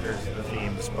characters and the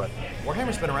themes. But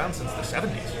Warhammer's been around since the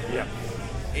 70s. Yeah.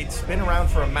 It's been around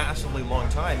for a massively long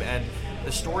time, and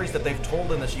the stories that they've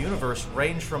told in this universe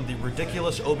range from the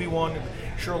ridiculous Obi-Wan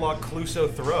Sherlock Clouseau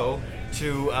Thoreau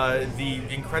to the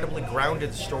incredibly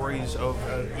grounded stories of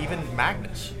even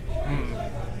Magnus.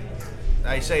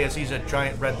 I say as he's a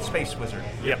giant red space wizard.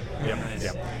 Yep.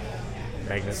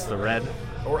 Magnus the Red.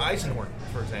 Or Eisenhorn,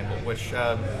 for example, which,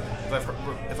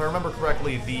 if I remember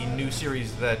correctly, the new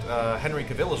series that Henry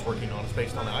Cavill is working on is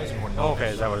based on the Eisenhorn. Oh, okay,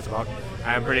 is that what it's about?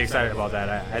 I'm pretty excited about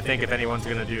that. I think if anyone's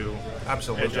going to do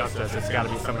it justice, it's got to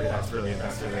be somebody that's really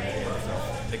invested in it.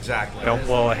 So. Exactly. Don't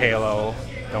pull a Halo.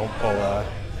 Don't pull a...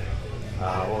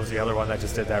 what was the other one that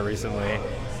just did that recently?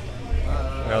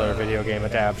 Another video game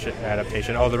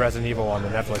adaptation. Oh, the Resident Evil one, the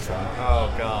Netflix one.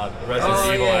 Oh, God.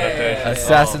 Resident Evil adaptation.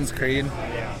 Assassin's Creed.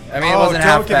 I mean, it wasn't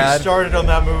half bad. Don't get me started on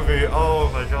that movie. Oh,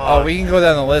 my God. Oh, we can go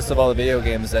down the list of all the video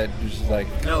games that you're just like...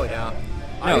 No, we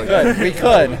don't. We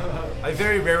could. I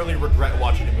very rarely regret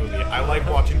watching a movie. I like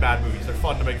watching bad movies. They're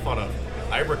fun to make fun of.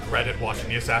 I regretted watching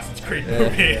the Assassin's Creed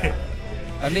movie.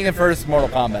 I'm thinking first Mortal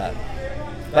Kombat.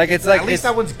 It's like... At least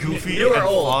that one's goofy and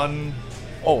fun.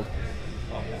 Old.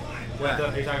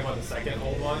 Are you talking about the second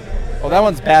old one? Oh, that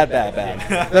one's bad.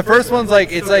 The first one's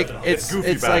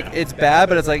it's bad,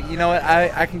 but it's like, you know what?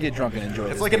 I can get drunk and enjoy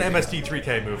it. It's like an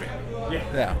MST3K movie.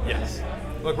 Yeah. Yes.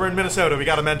 Look, we're in Minnesota. We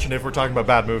got to mention if we're talking about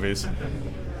bad movies.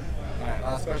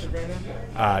 Last question, Brandon?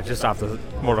 Just off the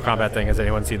Mortal Kombat thing, has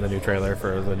anyone seen the new trailer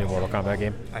for the new Mortal Kombat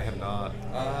game? I have not.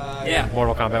 Yeah.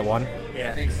 Mortal Kombat 1?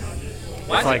 Yeah.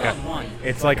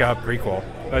 It's like a prequel.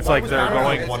 It's like they're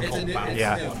going.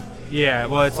 Yeah.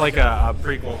 Well, it's like a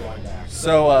prequel.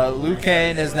 So Liu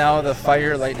Kang is now the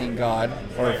fire lightning god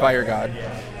or fire god.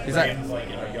 He's not.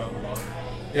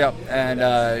 Yep, and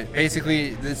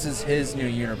basically this is his new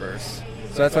universe.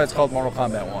 So that's why it's called Mortal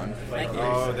Kombat 1.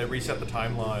 Oh, they reset the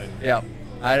timeline. Yeah,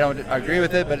 I don't agree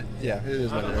with it, but yeah, it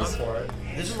is what it is.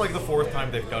 This is like the 4th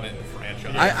time they've done it in the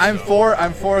franchise. I'm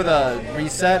for the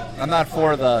reset. I'm not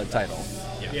for the title.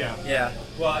 Yeah.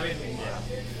 Well, I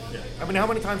mean, how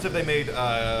many times have they made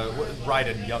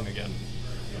Raiden young again?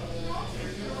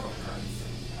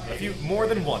 More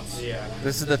than once. Yeah.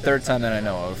 This is the 3rd time that I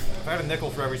know of. If I had a nickel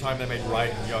for every time they made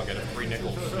Raiden young, I'd have 3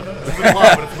 nickels. It's a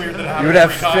lot, but it's weird that it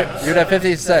happened You'd have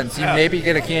 50 cents. You maybe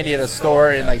get a candy at a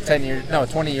store in like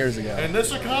 20 years ago. In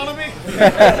this economy?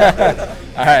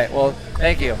 All right. Well,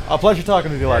 thank you. A pleasure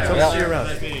talking with you, lads. Yeah. See you around.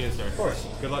 Nice meeting you, sir. Of course.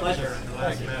 Good luck, sir.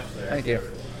 Thank you.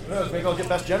 Maybe I'll get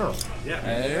best general.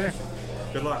 Yeah.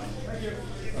 Good luck.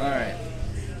 All right.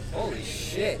 Holy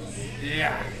shit.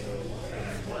 Yeah.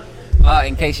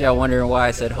 In case y'all wondering why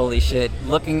I said holy shit,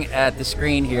 looking at the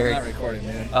screen here. I'm not recording,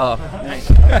 man. Oh, nice.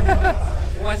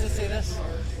 Why does it say this?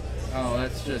 Oh,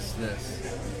 that's just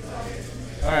this.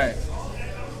 All right.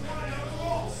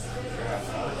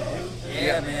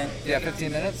 Yeah, man. Yeah,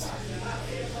 15 minutes?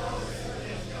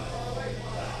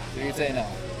 You can say no.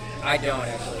 I don't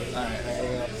actually. All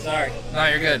right. Sorry. No,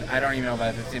 you're good. I don't even know if I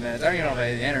have 15 minutes. I don't even know if I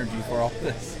have the energy for all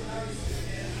this.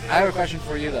 I have a question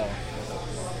for you, though.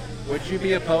 Would you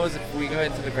be opposed if we go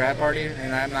into the grad party,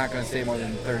 and I'm not going to stay more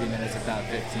than 30 minutes, if not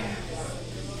 15?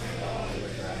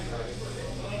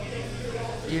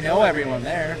 You know everyone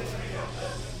there.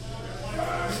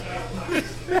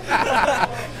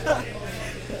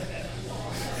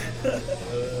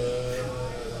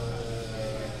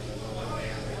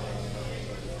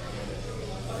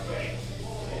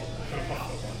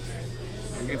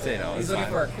 You can say no. He's It's looking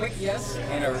fine. for a quick yes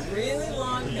and a really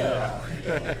long no.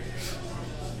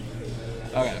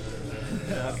 Okay.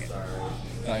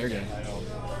 No, you're good.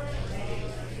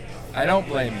 I don't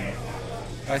blame you.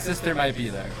 My sister might be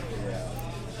there.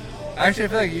 Actually, I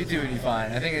feel like you two would be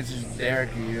fine. I think it's just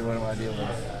Derek you wouldn't want to deal with.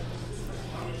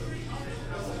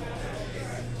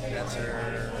 That's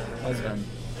her husband.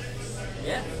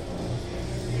 Yeah.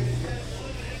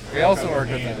 We also work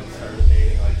with them.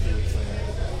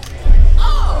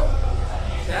 Oh,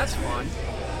 that's fun.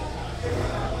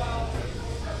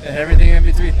 And everything in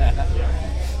between that.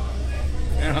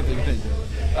 I don't think they do.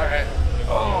 All right.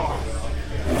 Oh.